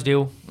Rose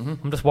deal.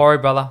 I'm just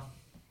worried, brother.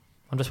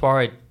 I'm just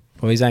worried.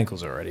 Well, his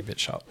ankles are already a bit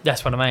shot.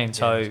 That's what I mean.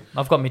 So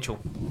I've got Mitchell.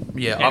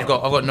 Yeah, I've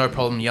got no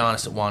problem.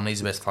 Giannis at 1. He's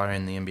the best player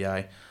in the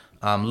NBA.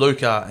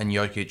 Luka and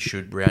Jokic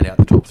should round out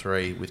the top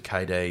 3 with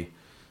KD,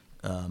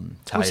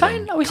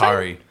 Tatum, are we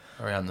Curry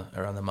around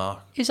the mark.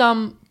 Is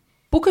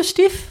Booker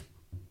stiff?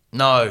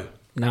 No,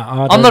 No,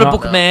 I'm not a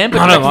Booker man, but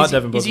I don't like is,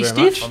 Devin is he Booker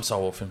very stiff? I'm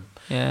so off him.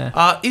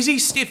 Yeah. Is he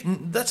stiff?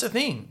 That's the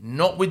thing.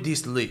 Not with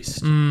this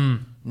list.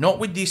 Not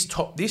with this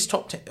top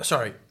 10.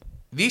 Sorry,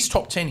 this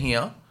top 10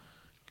 here.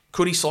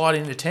 Could he slide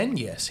into 10?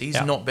 Yes.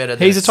 He's not better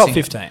than He's a top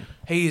 15.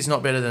 He is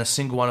not better than a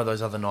single one of those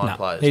other 9 No,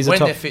 players. he's a When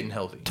top- they're fit and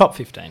healthy. Top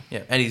 15.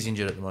 Yeah, and he's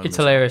injured at the moment. It's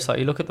hilarious. Like,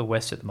 you look at the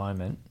West at the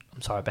moment.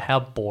 I'm sorry, but how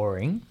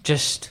boring,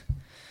 just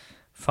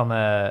from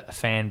a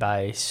fan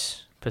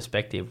base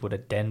perspective, would a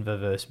Denver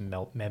versus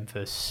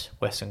Memphis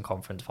Western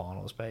Conference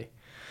Finals be?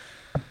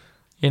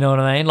 You know what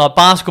I mean? Like,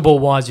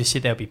 basketball-wise, you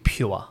sit there, it'll be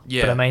pure.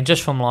 Yeah. But, I mean,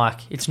 just from, like,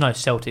 it's no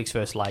Celtics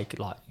versus Lake,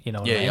 like, you know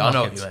what I mean? Yeah, I Like,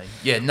 know what it's- you mean.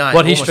 Yeah, no.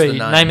 What almost history?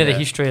 the Name of the yeah.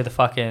 history of the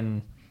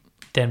fucking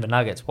Denver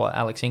Nuggets. What,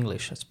 Alex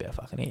English? That's about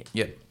fucking it.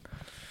 Yep.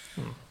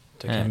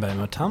 Dikembe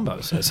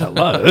Mutombo says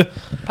hello.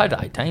 Played to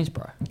 18s,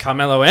 bro.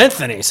 Carmelo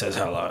Anthony says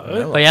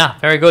hello. But, yeah,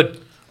 very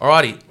good.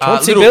 Alrighty.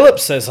 Chauncey Billups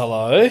says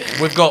hello.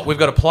 We've got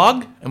a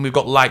plug and we've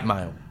got late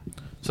mail.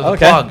 So the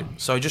Okay. plug.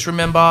 So just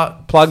remember,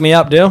 Plug me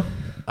up, Dill.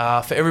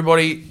 for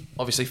everybody,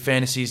 obviously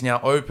fantasy is now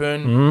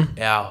open.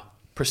 Our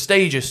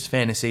prestigious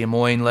Fantasy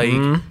Moyne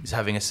League is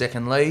having a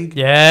second league.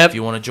 Yep. If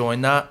you want to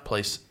join that,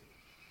 please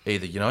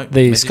either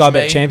The message Skybet me.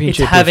 It's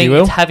Championship, if having, you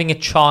will. it's having a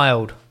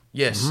child.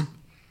 Yes.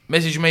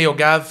 Message me or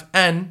Gav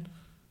and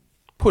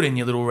put in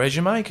your little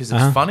resume because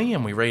it's funny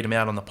and we read them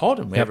out on the pod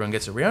and everyone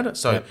gets around it.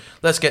 So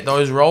let's get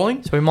those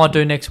rolling. So we might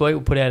do next week.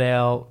 We'll put out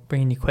our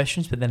bring in your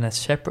questions, but then a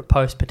separate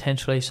post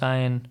potentially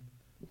saying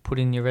put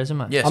in your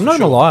resume. Yes, I'm for not going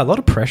sure. to lie, a lot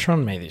of pressure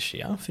on me this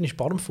year. I finished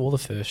bottom 4 the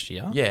first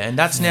year. Yeah, and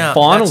that's now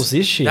Finals that's-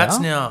 this year. That's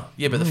now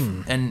but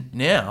and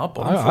now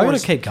bottom I 4 got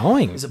is, to keep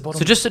going. is it bottom.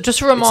 So just a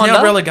it's reminder.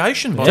 now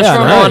relegation. bottom. Yeah, Just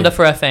a I know. reminder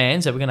for our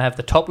fans that we're going to have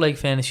the top league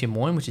Fantasy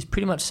Moyne, which is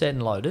pretty much set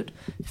and loaded.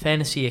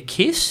 Fantasy a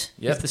Kiss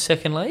Yep. is the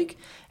second league,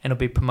 and it'll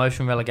be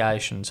promotion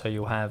relegation. So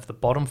you'll have the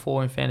bottom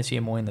 4 in Fantasy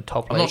Moyne, the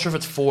top I'm league. not sure if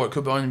it's 4. It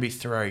could only be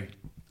 3.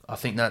 I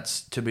think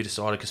that's to be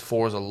decided because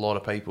 4 is a lot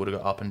of people to go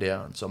up and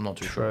down. So I'm not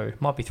too sure. True,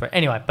 might be 3.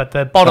 Anyway, but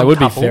the bottom That would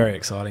couple, be very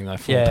exciting, though,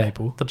 for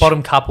people. the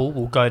bottom couple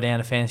will go down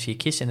to Fantasy a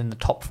Kiss, and then the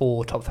top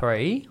 4, top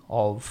 3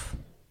 of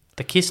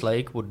the Kiss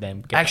League would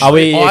then get. Actually, Are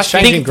we I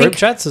exchanging group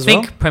chats as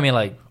well? Think Premier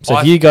League. So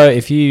I-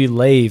 if you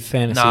leave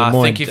Fantasy Nah, I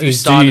Moyne, think if you do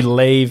started, you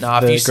leave nah,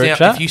 the group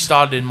chat? if you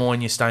started in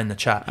Moyne, you stay in the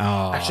chat.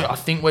 Oh. Actually, I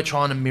think we're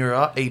trying to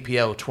mirror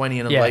EPL 20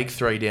 in a Yeah. league,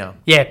 3 down.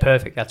 Yeah,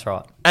 perfect. That's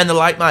right. And the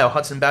late mail,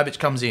 Hudson Babbage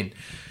comes in.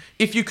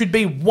 If you could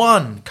be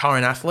one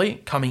current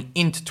athlete coming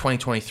into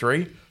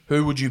 2023,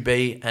 who would you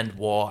be and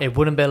why? It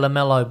wouldn't be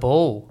LaMelo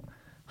Ball,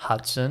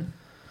 Hudson.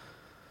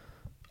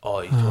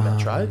 Oh, you're talking about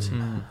trades?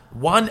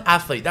 One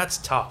athlete, that's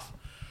tough.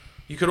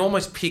 You could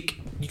almost pick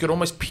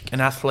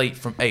an athlete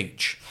from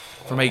each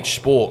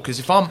sport. Because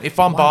if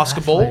I'm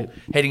basketball athlete.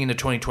 heading into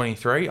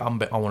 2023, I want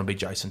to be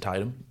Jason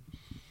Tatum.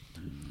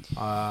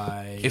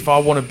 You're If I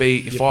want to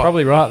be,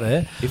 probably right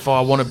there. if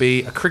I want to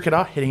be a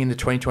cricketer heading into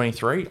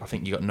 2023, I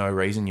think you got no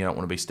reason you don't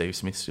want to be Steve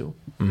Smith still.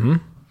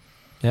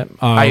 Yep.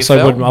 I also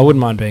AFL? I wouldn't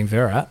mind being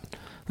Virat.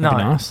 That'd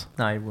be nice.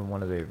 No, you wouldn't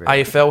want to be.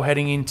 AFL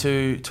heading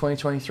into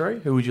 2023,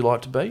 who would you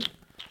like to be?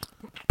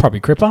 Probably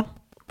Cripper.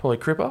 Probably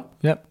Cripper.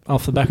 Yep.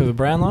 Off the back of a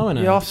Brownlow and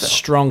Yeah, a off the-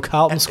 strong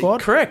Carlton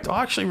squad. Correct.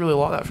 I actually really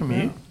like that from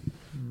you.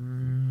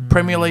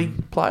 Premier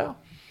League player?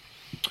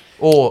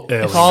 Or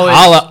If I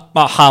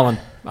was- Haaland.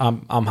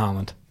 I'm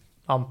Haaland.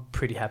 I'm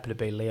pretty happy to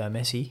be Leo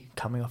Messi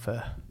coming off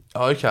a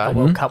okay.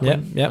 World Cup Yep.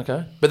 win. Yep.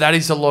 Okay. But that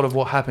is a lot of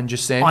what happened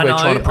just then. I We're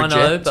trying to know,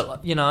 project. but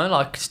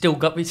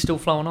like, it's still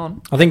flowing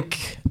on. I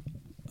think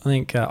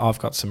I've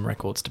got some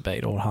records to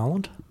beat all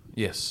Haaland.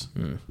 Yes.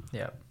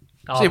 Yeah.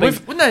 See,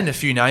 we've named a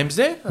few names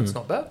there. That's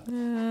not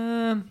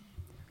bad.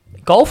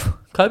 Golf?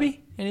 Kobe?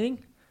 Anything?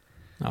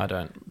 I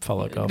don't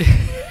follow golf.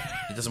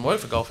 It doesn't work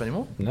for golf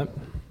anymore. Nope.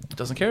 It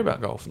doesn't care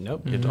about golf.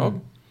 Nope. Your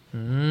dog.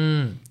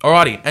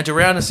 Alrighty, and to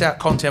round us out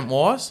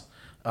content-wise,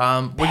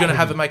 we're going to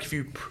have to make a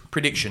few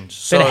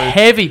predictions. Been a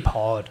heavy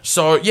pod.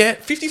 So yeah,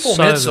 54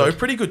 So minutes though, good.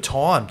 pretty good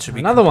time to be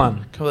Another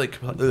one.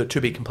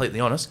 to be completely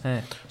honest.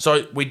 Yeah.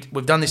 So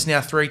we've done this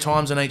now 3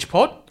 times in each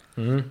pod.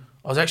 I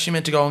was actually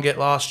meant to go and get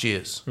last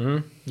year's.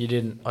 You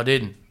didn't. I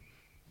didn't.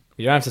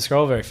 You don't have to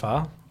scroll very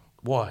far.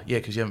 Why? Yeah,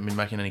 because you haven't been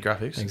making any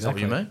graphics. Is that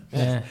what you mean?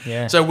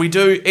 Yeah. So we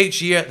do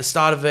each year at the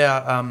start of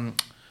our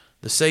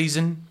the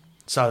season,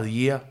 start of the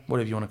year,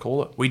 whatever you want to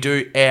call it. We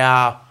do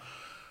our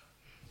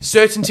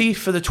certainty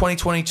for the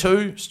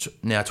 2022,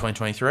 now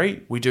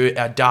 2023. We do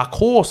our dark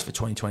horse for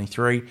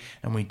 2023,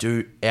 and we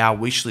do our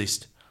wish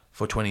list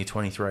for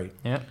 2023.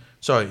 Yeah.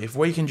 So if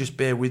we can just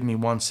bear with me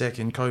 1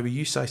 second, Kobe,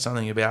 you say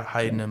something about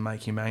Hayden and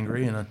make him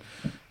angry, and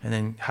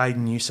then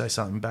Hayden, you say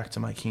something back to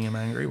making him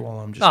angry while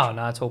I'm just... Oh,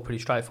 no, it's all pretty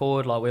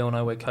straightforward. Like, we all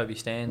know where Kobe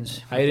stands.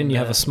 Hayden, you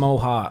have a small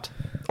heart.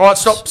 All right,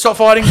 stop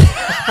fighting.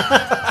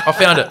 I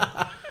found it.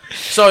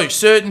 So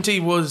certainty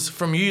was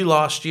from you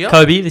last year.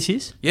 Kobe, this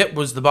is? Yep,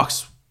 was the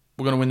Bucks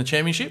were going to win the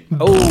championship.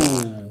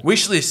 Oh.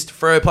 Wish list,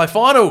 Freo play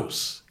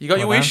finals. You got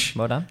your Well done, wish.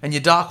 well done. And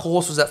your dark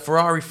horse was that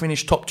Ferrari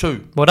finished top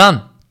 2. Well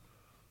done.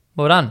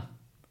 Well done.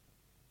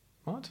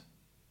 What?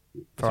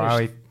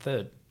 Ferrari.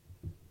 Third.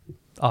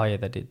 Oh, yeah,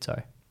 they did,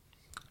 sorry.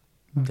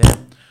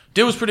 Damn.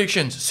 Dill's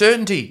predictions.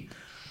 Certainty.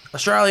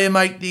 Australia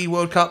make the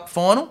World Cup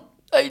final.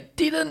 They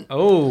didn't.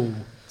 Oh.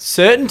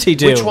 Certainty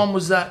deal. Which one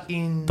was that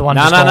in? The one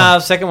No, just no, gone. no.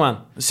 Second one.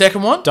 The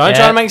second one? Don't Yeah.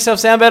 try to make yourself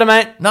sound better,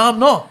 mate. No, I'm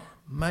not.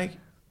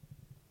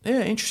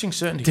 Yeah, interesting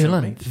certainty for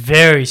Dylan, me.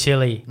 very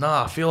silly.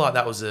 Nah, I feel like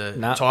that was a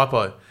Nah.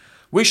 typo.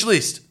 Wish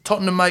list.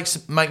 Tottenham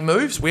make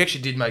moves. We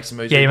actually did make some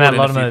moves. Yeah, We you made brought a in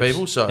lot of few moves.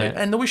 people. So Yeah.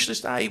 and the wish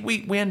list, hey,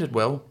 we ended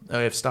well.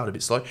 We've started a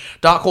bit slow.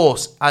 Dark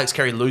horse. Alex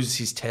Carey loses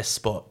his test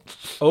spot.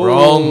 Oh,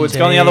 Wrong. it's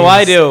gone the other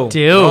way, Dill.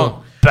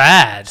 Wrong.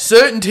 Bad.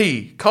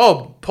 Certainty.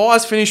 Cobb.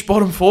 Pies finished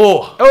bottom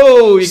 4.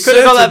 Oh, you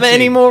couldn't have got that Certainty.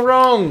 any more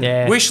wrong.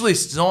 Yeah. Wish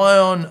list.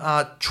 Zion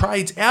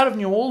trades out of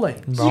New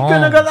Orleans. You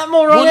couldn't have got that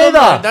more wrong Well, no,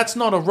 either. no, that's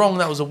not a wrong.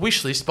 That was a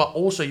wish list. But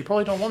also, you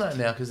probably don't want that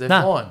now because they're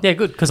Nah. fine. Yeah,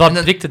 good, because I And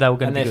then- predicted they were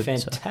going And to they're be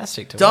good. so.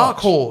 fantastic to Dark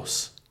watch.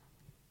 horse.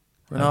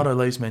 Ronaldo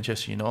leaves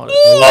Manchester United.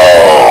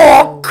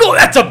 Oh, God,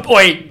 that's a...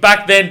 Wait,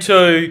 back then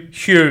too,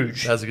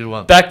 huge. That's a good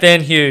one. Back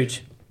then,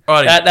 huge.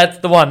 Alrighty. That's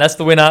the one. That's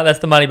the winner. That's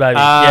the money, baby.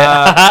 Uh,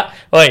 yeah.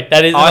 Wait,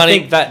 that is the I money.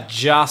 think that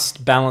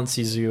just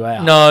balances you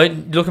out. No,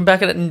 looking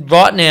back at it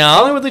right now...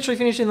 Collingwood literally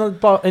finished in the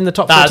top Nah, 4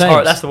 that's, teams.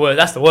 horrible. That's the worst.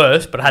 That's the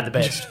worst, but I had the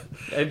best.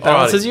 It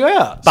balances you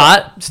out.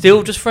 But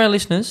still, just for our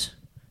listeners,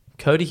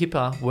 Cody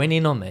Hipper went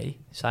in on me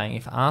saying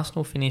if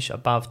Arsenal finish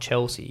above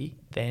Chelsea,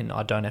 then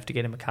I don't have to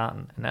get him a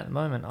carton. And at the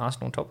moment,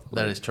 Arsenal top of the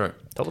That league. is true.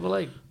 Top of the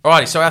league.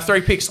 Alrighty, so our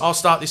 3 picks. I'll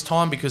start this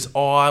time because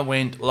I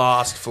went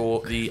last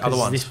for the other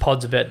ones. This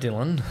pod's about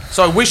Dylan.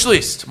 So wish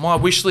list. My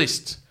wish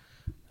list.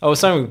 Oh,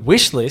 so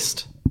wish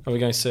list. Or are we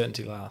going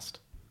certainty last?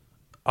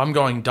 I'm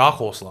going dark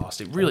horse last.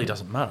 It really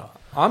doesn't matter.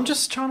 I'm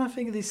just trying to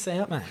figure this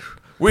out, mate.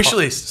 Wish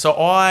list. So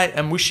I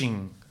am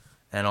wishing,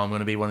 and I'm going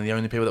to be one of the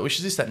only people that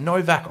wishes this, that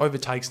Novak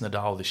overtakes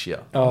Nadal this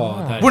year. Oh,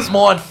 that Wouldn't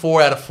mind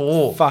 4 out of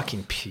 4.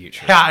 fucking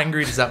putrid. How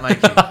angry does that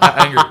make you? How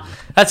angry?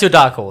 That's your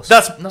dark horse.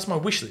 That's my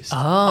wish list.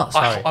 Ah,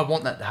 sorry. I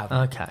want that to happen.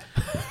 Okay.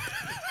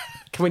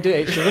 Can we do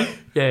each of them?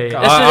 Yeah, yeah.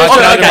 I- Let's do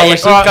I- this. I- Okay, I-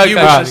 yes, Alright, go, you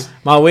go, wish go. list.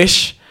 My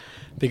wish,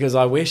 because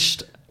I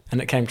wished,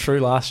 and it came true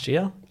last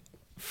year,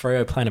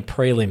 Freo playing a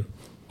prelim.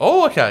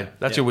 Oh, okay.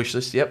 That's your wish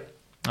list. Yep.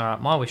 All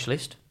right, my wish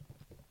list.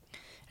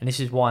 And this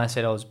is why I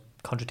said I was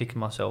contradicting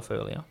myself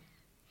earlier.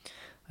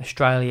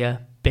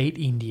 Australia beat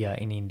India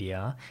in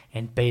India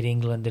and beat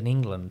England in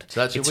England. So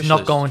that's your it's wish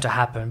not list. going to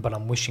happen, but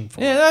I'm wishing for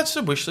Yeah, it. that's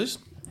a wish list.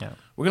 Yeah.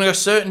 We're going to go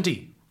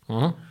certainty.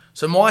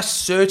 So my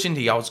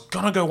certainty, I was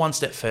going to go one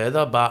step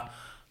further, but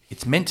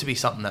it's meant to be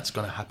something that's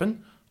going to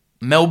happen.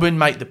 Melbourne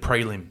make the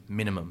prelim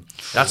minimum.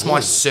 That's my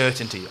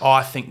certainty.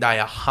 I think they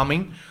are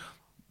humming.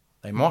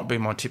 They might be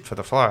my tip for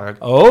the flag.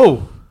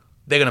 Oh,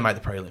 They're going to make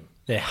the prelim.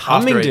 they're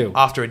humming, Dill.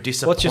 After a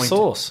disappointing... What's your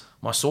sauce?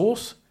 My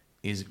sauce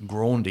is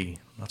Grandy.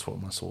 That's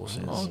what my sauce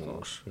is.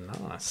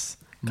 Nice.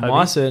 Kobe?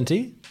 My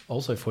certainty,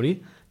 also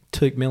footy,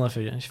 Tuke Miller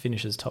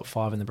finishes top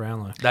 5 in the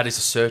Brownlow. That is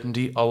a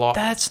certainty. A lot.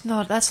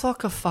 That's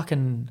like a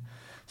fucking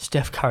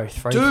Steph Curry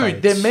three Dude,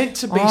 threes. they're meant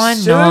to be I know,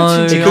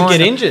 certainty. He could I get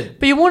know. injured.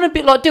 But you want a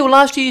bit like Dill.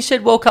 Last year you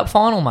said World Cup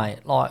final, mate.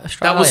 Like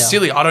Australia. That was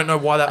silly. I don't know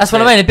why that That's was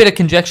what I there. mean. A bit of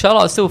conjecture.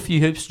 Like still a few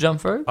hoops to jump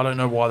through. I don't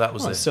know why that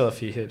was Well, there. still a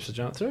few hoops to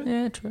jump through.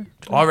 Yeah, true.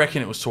 I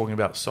reckon it was talking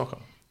about soccer.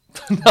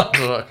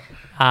 No.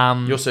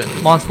 You're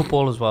certainty. Mine's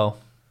football as well.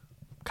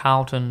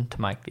 Carlton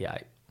to make the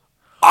 8.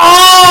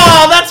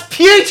 Oh, that's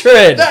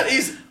putrid. That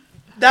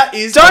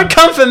is... Don't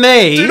come for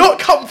me. Do not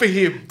come for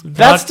him.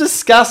 That's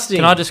disgusting.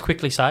 Can I just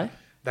quickly say?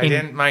 They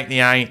didn't make the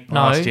 8 No,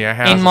 last year.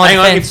 in my Hang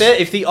on, defense.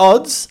 if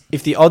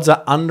the odds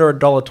are under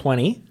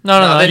 $1.20, No,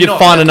 No, they're you'd not.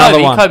 find another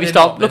Kobe, one. Kobe, They're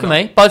stop. not, Look at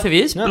they're me. Both of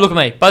yous. No. Look at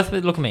me. Both of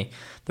you. Look at me.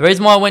 The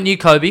reason why I went you,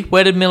 Kobe,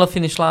 where did Miller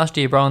finish last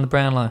year, bro, in the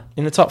Brownlow?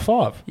 In the top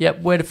 5.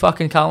 Yep, where did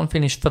fucking Carlton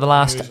finish for the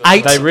last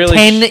They really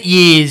 10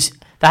 years?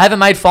 They haven't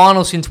made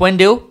finals since when,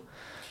 Dill?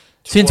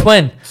 Since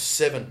when?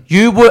 7.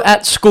 You were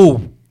at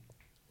school.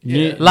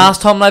 New-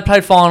 Last time they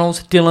played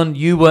finals, Dylan,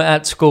 you were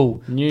at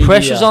school. New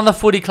Pressure's year. on the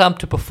footy club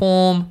to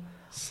perform.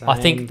 I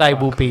Same think they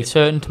will fuck. be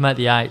certain to make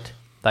the 8.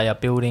 They are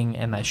building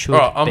and they should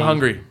Alright, I'm be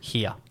hungry.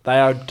 here. They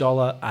are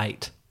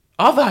 $1.08.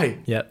 Are they?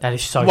 Yep. That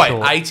is so Wait,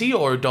 short. 80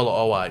 or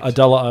 $1.08?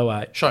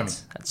 $1.08. Show me.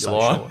 That's You're so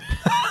lying. short.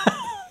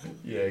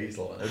 Yeah, he's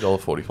lying.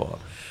 $1.45.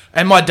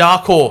 And my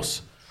dark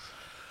horse.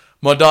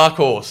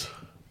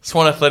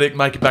 Swan Athletic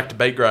make it back to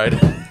B grade.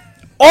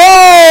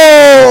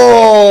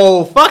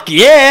 Oh, fuck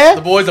yeah.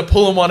 The boys are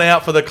pulling one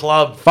out for the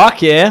club.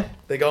 Fuck yeah.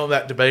 They're going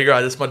back to B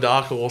grade. That's my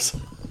dark horse.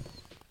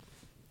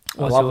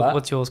 love that.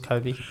 What's yours,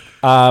 Kobe?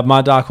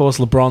 My dark horse,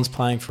 LeBron's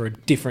playing for a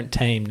different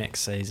team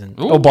next season.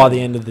 Or by the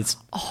end of this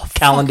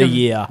calendar fucking-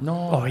 year.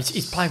 Oh,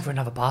 he's playing for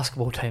another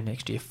basketball team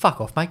next year.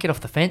 Fuck off, mate. Get off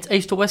the fence.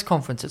 East or West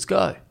Conference. Let's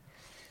go.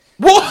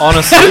 What?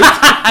 Honestly,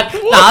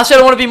 Nah, I said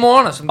I want to be more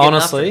honest. I'm getting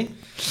honestly,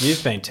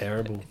 you've been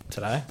terrible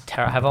today.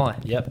 Tara, have I?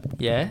 Yep.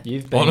 Yeah.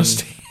 You've been.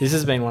 Honesty. This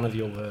has been one of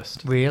your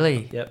worst.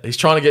 Really? Yep. He's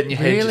trying to get in your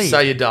head. Really? Just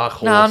say your dark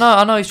horse. No,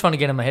 I know he's trying to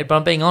get in my head, but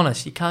I'm being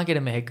honest. You can't get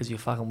in my head because you're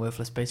a fucking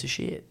worthless piece of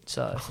shit.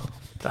 So,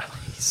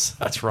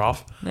 That's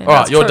rough. yeah, All right,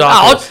 that's your true.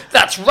 dark Oh, horse.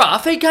 that's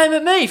rough. He came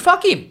at me.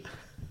 Fuck him.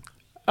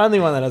 Only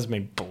one that hasn't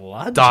been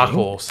blood. Dark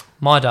horse.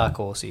 My dark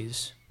horse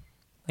is,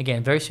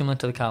 again, very similar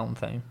to the Carlton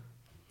theme.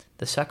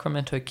 The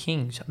Sacramento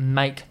Kings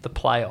make the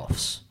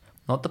playoffs.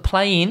 Not the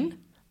play-in.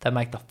 They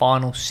make the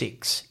final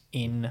 6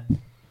 in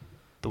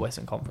the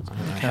Western Conference.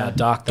 How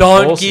dark the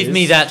Don't horse give is.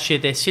 me that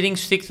shit. They're sitting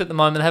 6th at the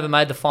moment. They haven't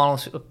made the final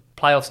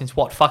playoffs since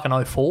what? Fucking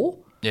 04?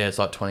 Yeah, it's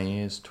like 20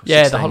 years.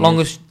 Yeah, 16 the years.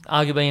 longest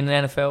arguably in the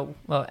NFL.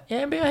 Well,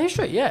 yeah, NBA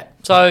history, yeah.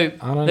 So I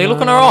don't they're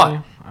looking know. all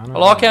right. I I don't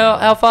like know.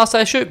 how fast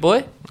they shoot,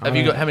 boy. Have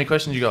you got how many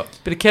questions you got?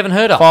 Bit of Kevin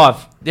Herter.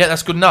 5. Yeah,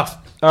 that's good enough.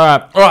 All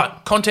right. All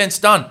right, content's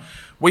done.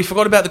 We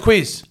forgot about the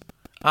quiz.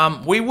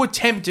 We were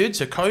tempted,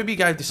 so Kobe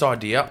gave this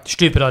idea.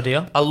 Stupid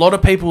idea. A lot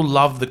of people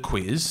love the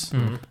quiz,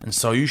 and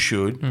so you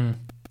should.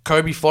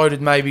 Kobe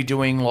floated maybe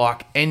doing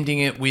like ending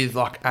it with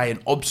like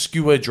an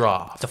obscure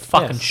draft, It's a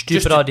fucking Yes. stupid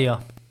Just a- idea.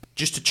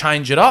 just to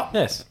change it up.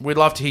 Yes. We'd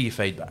love to hear your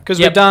feedback. Because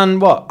Yep. we've done,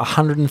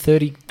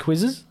 130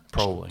 quizzes?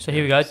 Probably. So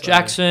here we go.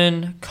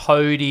 Jackson,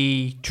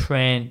 Cody,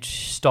 Trent,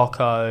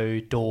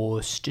 Stocko,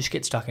 Dawes. Just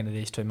get stuck into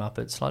these two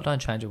Muppets. Like, don't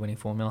change a winning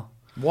formula.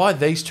 Why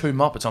these two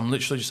Muppets? I'm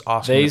literally just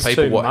asking These the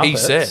people two what he Muppets.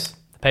 said.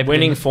 People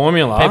Winning didn't-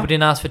 formula. People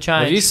didn't ask for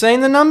change. Have you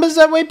seen the numbers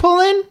that we pull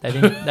in? They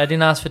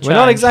didn't ask for change. We're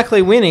not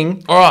exactly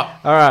winning. All right.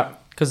 All right.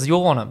 Because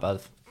you're on it,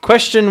 bud.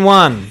 Question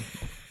 1.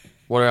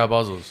 What are our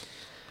buzzers?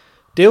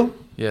 Deal?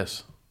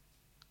 Yes.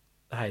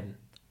 Hayden.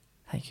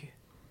 Thank you.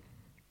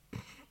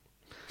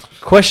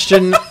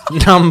 Question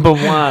number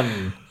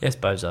 1. Yes,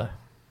 Bozo.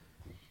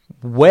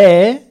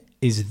 Where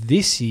is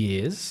this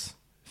year's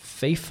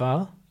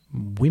FIFA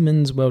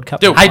Women's World Cup?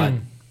 Deal. played?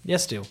 Hayden.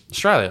 Yes, Deal.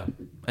 Australia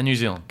and New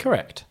Zealand.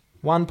 Correct.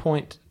 1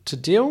 point to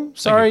Deal.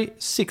 Sorry,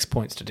 6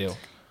 points to Deal.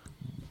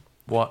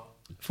 What?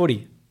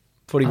 Footy.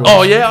 Footy.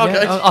 Oh, yeah,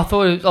 okay. I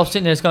thought I was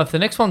sitting there just going, for the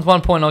next one's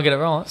 1 point, I'll get it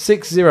right.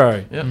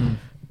 6-0. Yep.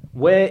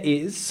 Where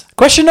is...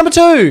 Question number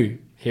 2.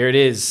 Here it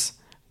is.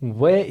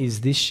 Where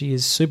is this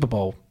year's Super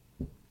Bowl?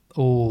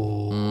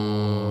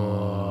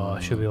 Oh,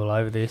 should be all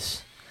over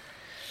this.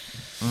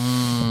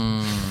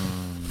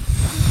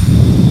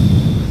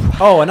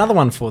 Oh, another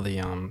one for the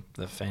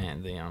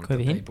fan, the Could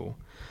be him. people.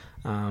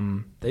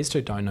 These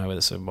two don't know where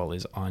the Super Bowl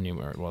is. I knew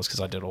where it was because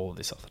I did all of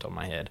this off the top of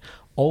my head.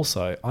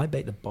 Also, I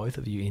beat the both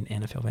of you in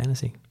NFL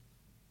fantasy.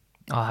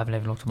 I haven't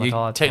even looked at my You,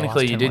 cards.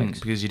 technically, you didn't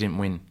because you didn't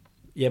win.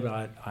 Yeah,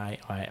 but I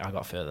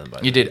got further than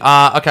both. You did.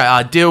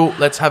 Okay, Dill,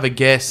 let's have a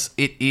guess.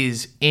 It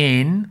is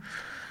in.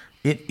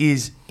 Maybe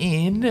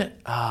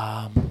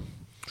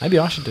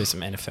I should do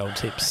some NFL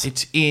tips.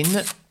 It's in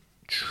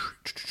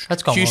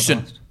Let's go.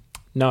 Houston.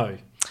 No.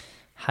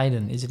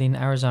 Hayden, is it in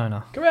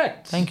Arizona?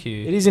 Correct. Thank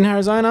you. It is in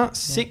Arizona.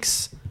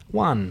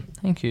 6-1.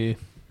 Thank you.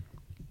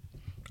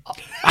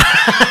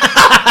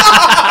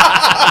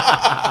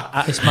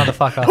 This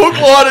motherfucker. Hook,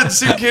 line, and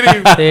sink in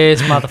him.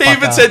 This motherfucker. He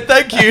even said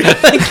thank you.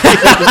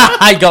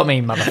 He got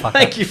me, motherfucker.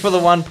 Thank you for the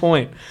 1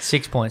 point.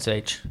 6 points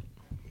each.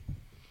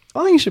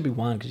 I think it should be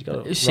 1 because you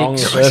got it 6. wrong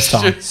the first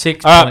time.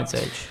 6 All right. points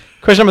each.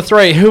 Question number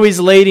 3. Who is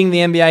leading the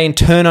NBA in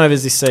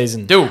turnovers this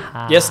season? Dill,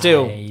 Yes,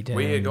 Dill. Hayden.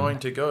 we are going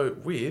to go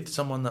with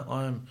someone that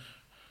I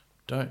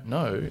don't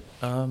know.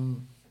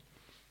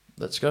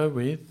 Let's go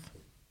with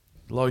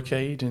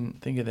low-key,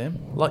 didn't think of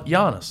them. Like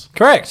Giannis.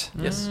 Correct.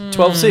 Yes.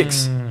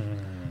 12-6.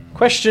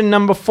 Question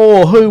number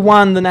 4. Who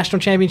won the national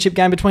championship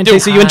game between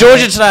TCU and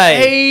Georgia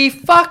today? He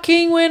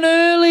fucking went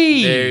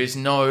early. There is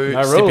no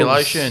No rules.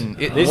 stipulation.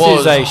 It This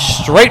was is a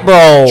straight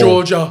roll.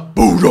 Georgia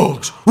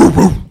Bulldogs.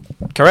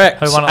 Correct.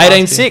 Who won it last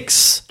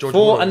 18-6 Georgia for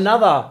Bulldogs.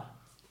 another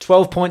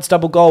 12 points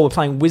double goal. We're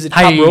playing Wizard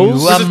Cup Hey,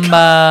 rules.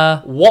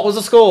 What was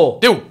the score?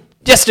 Dill,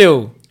 Yes,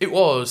 Dill. it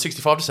was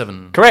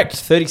 65-7. Correct.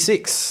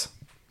 36.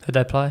 Who'd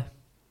they play?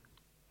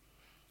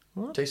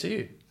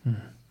 TCU.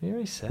 You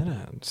already said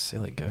it.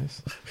 Silly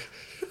goose.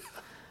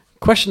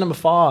 Question number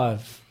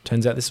 5.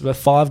 Turns out this is worth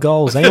 5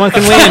 goals. Anyone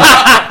can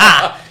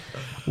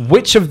win.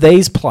 Which of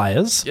these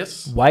players?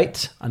 Yes.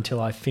 Wait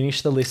until I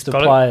finish the list of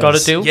Got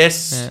players. a deal?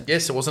 Yes. Yeah.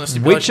 Yes, it wasn't a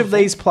stipulation. Which of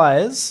these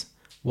players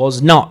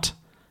was not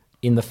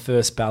in the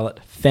first ballot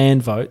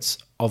fan votes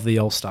of the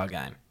All-Star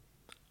game?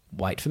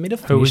 Wait for me to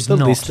finish was the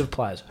not? list of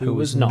players. Who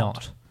was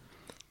not?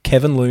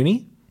 Kevin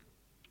Looney,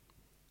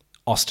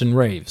 Austin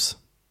Reeves,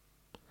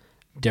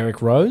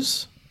 Derek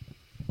Rose,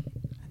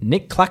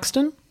 Nick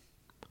Claxton,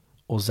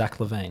 or Zach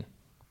Levine?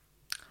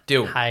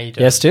 Deal.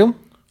 Hayden. Yes, still?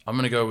 I'm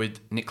going to go with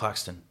Nick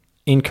Claxton.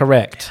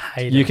 Incorrect.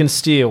 Hayden. You can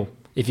steal.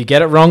 If you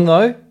get it wrong,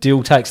 though,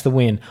 Dill takes the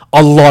win.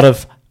 A lot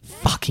of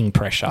fucking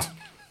pressure.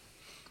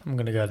 I'm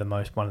going to go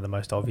one of the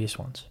most obvious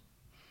ones.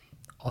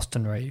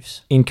 Austin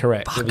Reeves.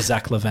 Incorrect. It was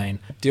Zach Levine.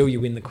 Dill, you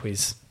win the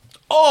quiz.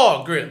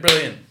 Oh, great.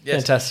 Brilliant.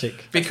 Yes.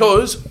 Fantastic.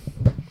 Because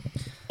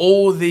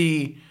all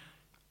the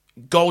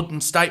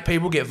Golden State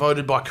people get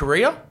voted by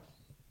Korea.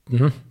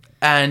 Mm-hmm.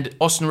 And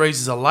Austin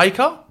Reeves is a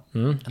Laker.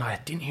 And I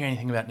didn't hear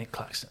anything about Nick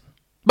Claxton.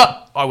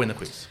 But I win the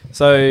quiz.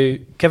 So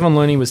Kevin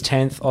Looney was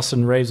 10th.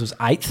 Austin Reeves was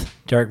 8th.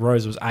 Derek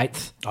Rose was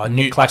 8th. I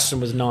knew Nick Claxton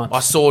was 9th. I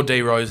saw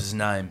D Rose's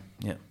name.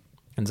 Yeah.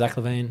 And Zach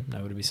Levine,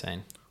 nowhere to be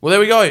seen. Well, there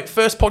we go.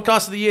 First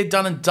podcast of the year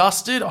done and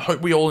dusted. I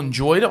hope we all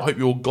enjoyed it. I hope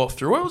you all got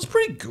through it. It was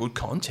pretty good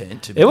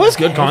content. It was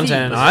good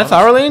content. I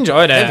thoroughly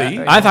enjoyed it. Heavy.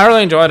 I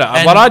thoroughly enjoyed it.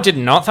 And what I did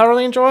not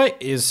thoroughly enjoy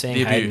is seeing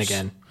the Hayden abuse.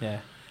 again. Yeah.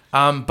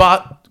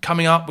 But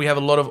coming up, we have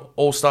a lot of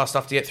all-star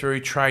stuff to get through.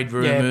 Trade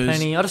rumours.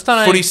 plenty. I just don't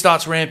know. Footy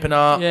starts ramping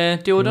up. Yeah,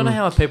 I don't know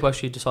how people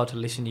actually decide to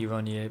listen to you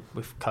on year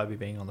with Kobe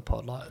being on the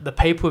pod. Like the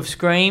people have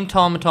screamed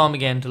time and time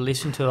again to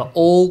listen to the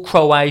all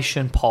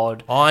Croatian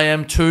pod. I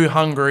am too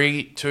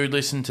hungry to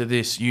listen to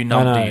this. You I know,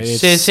 numpties.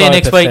 it's See you so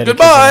next week. pathetic,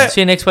 Goodbye. isn't it?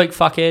 See you next week,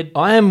 fuckhead.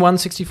 I am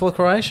 164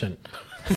 Croatian.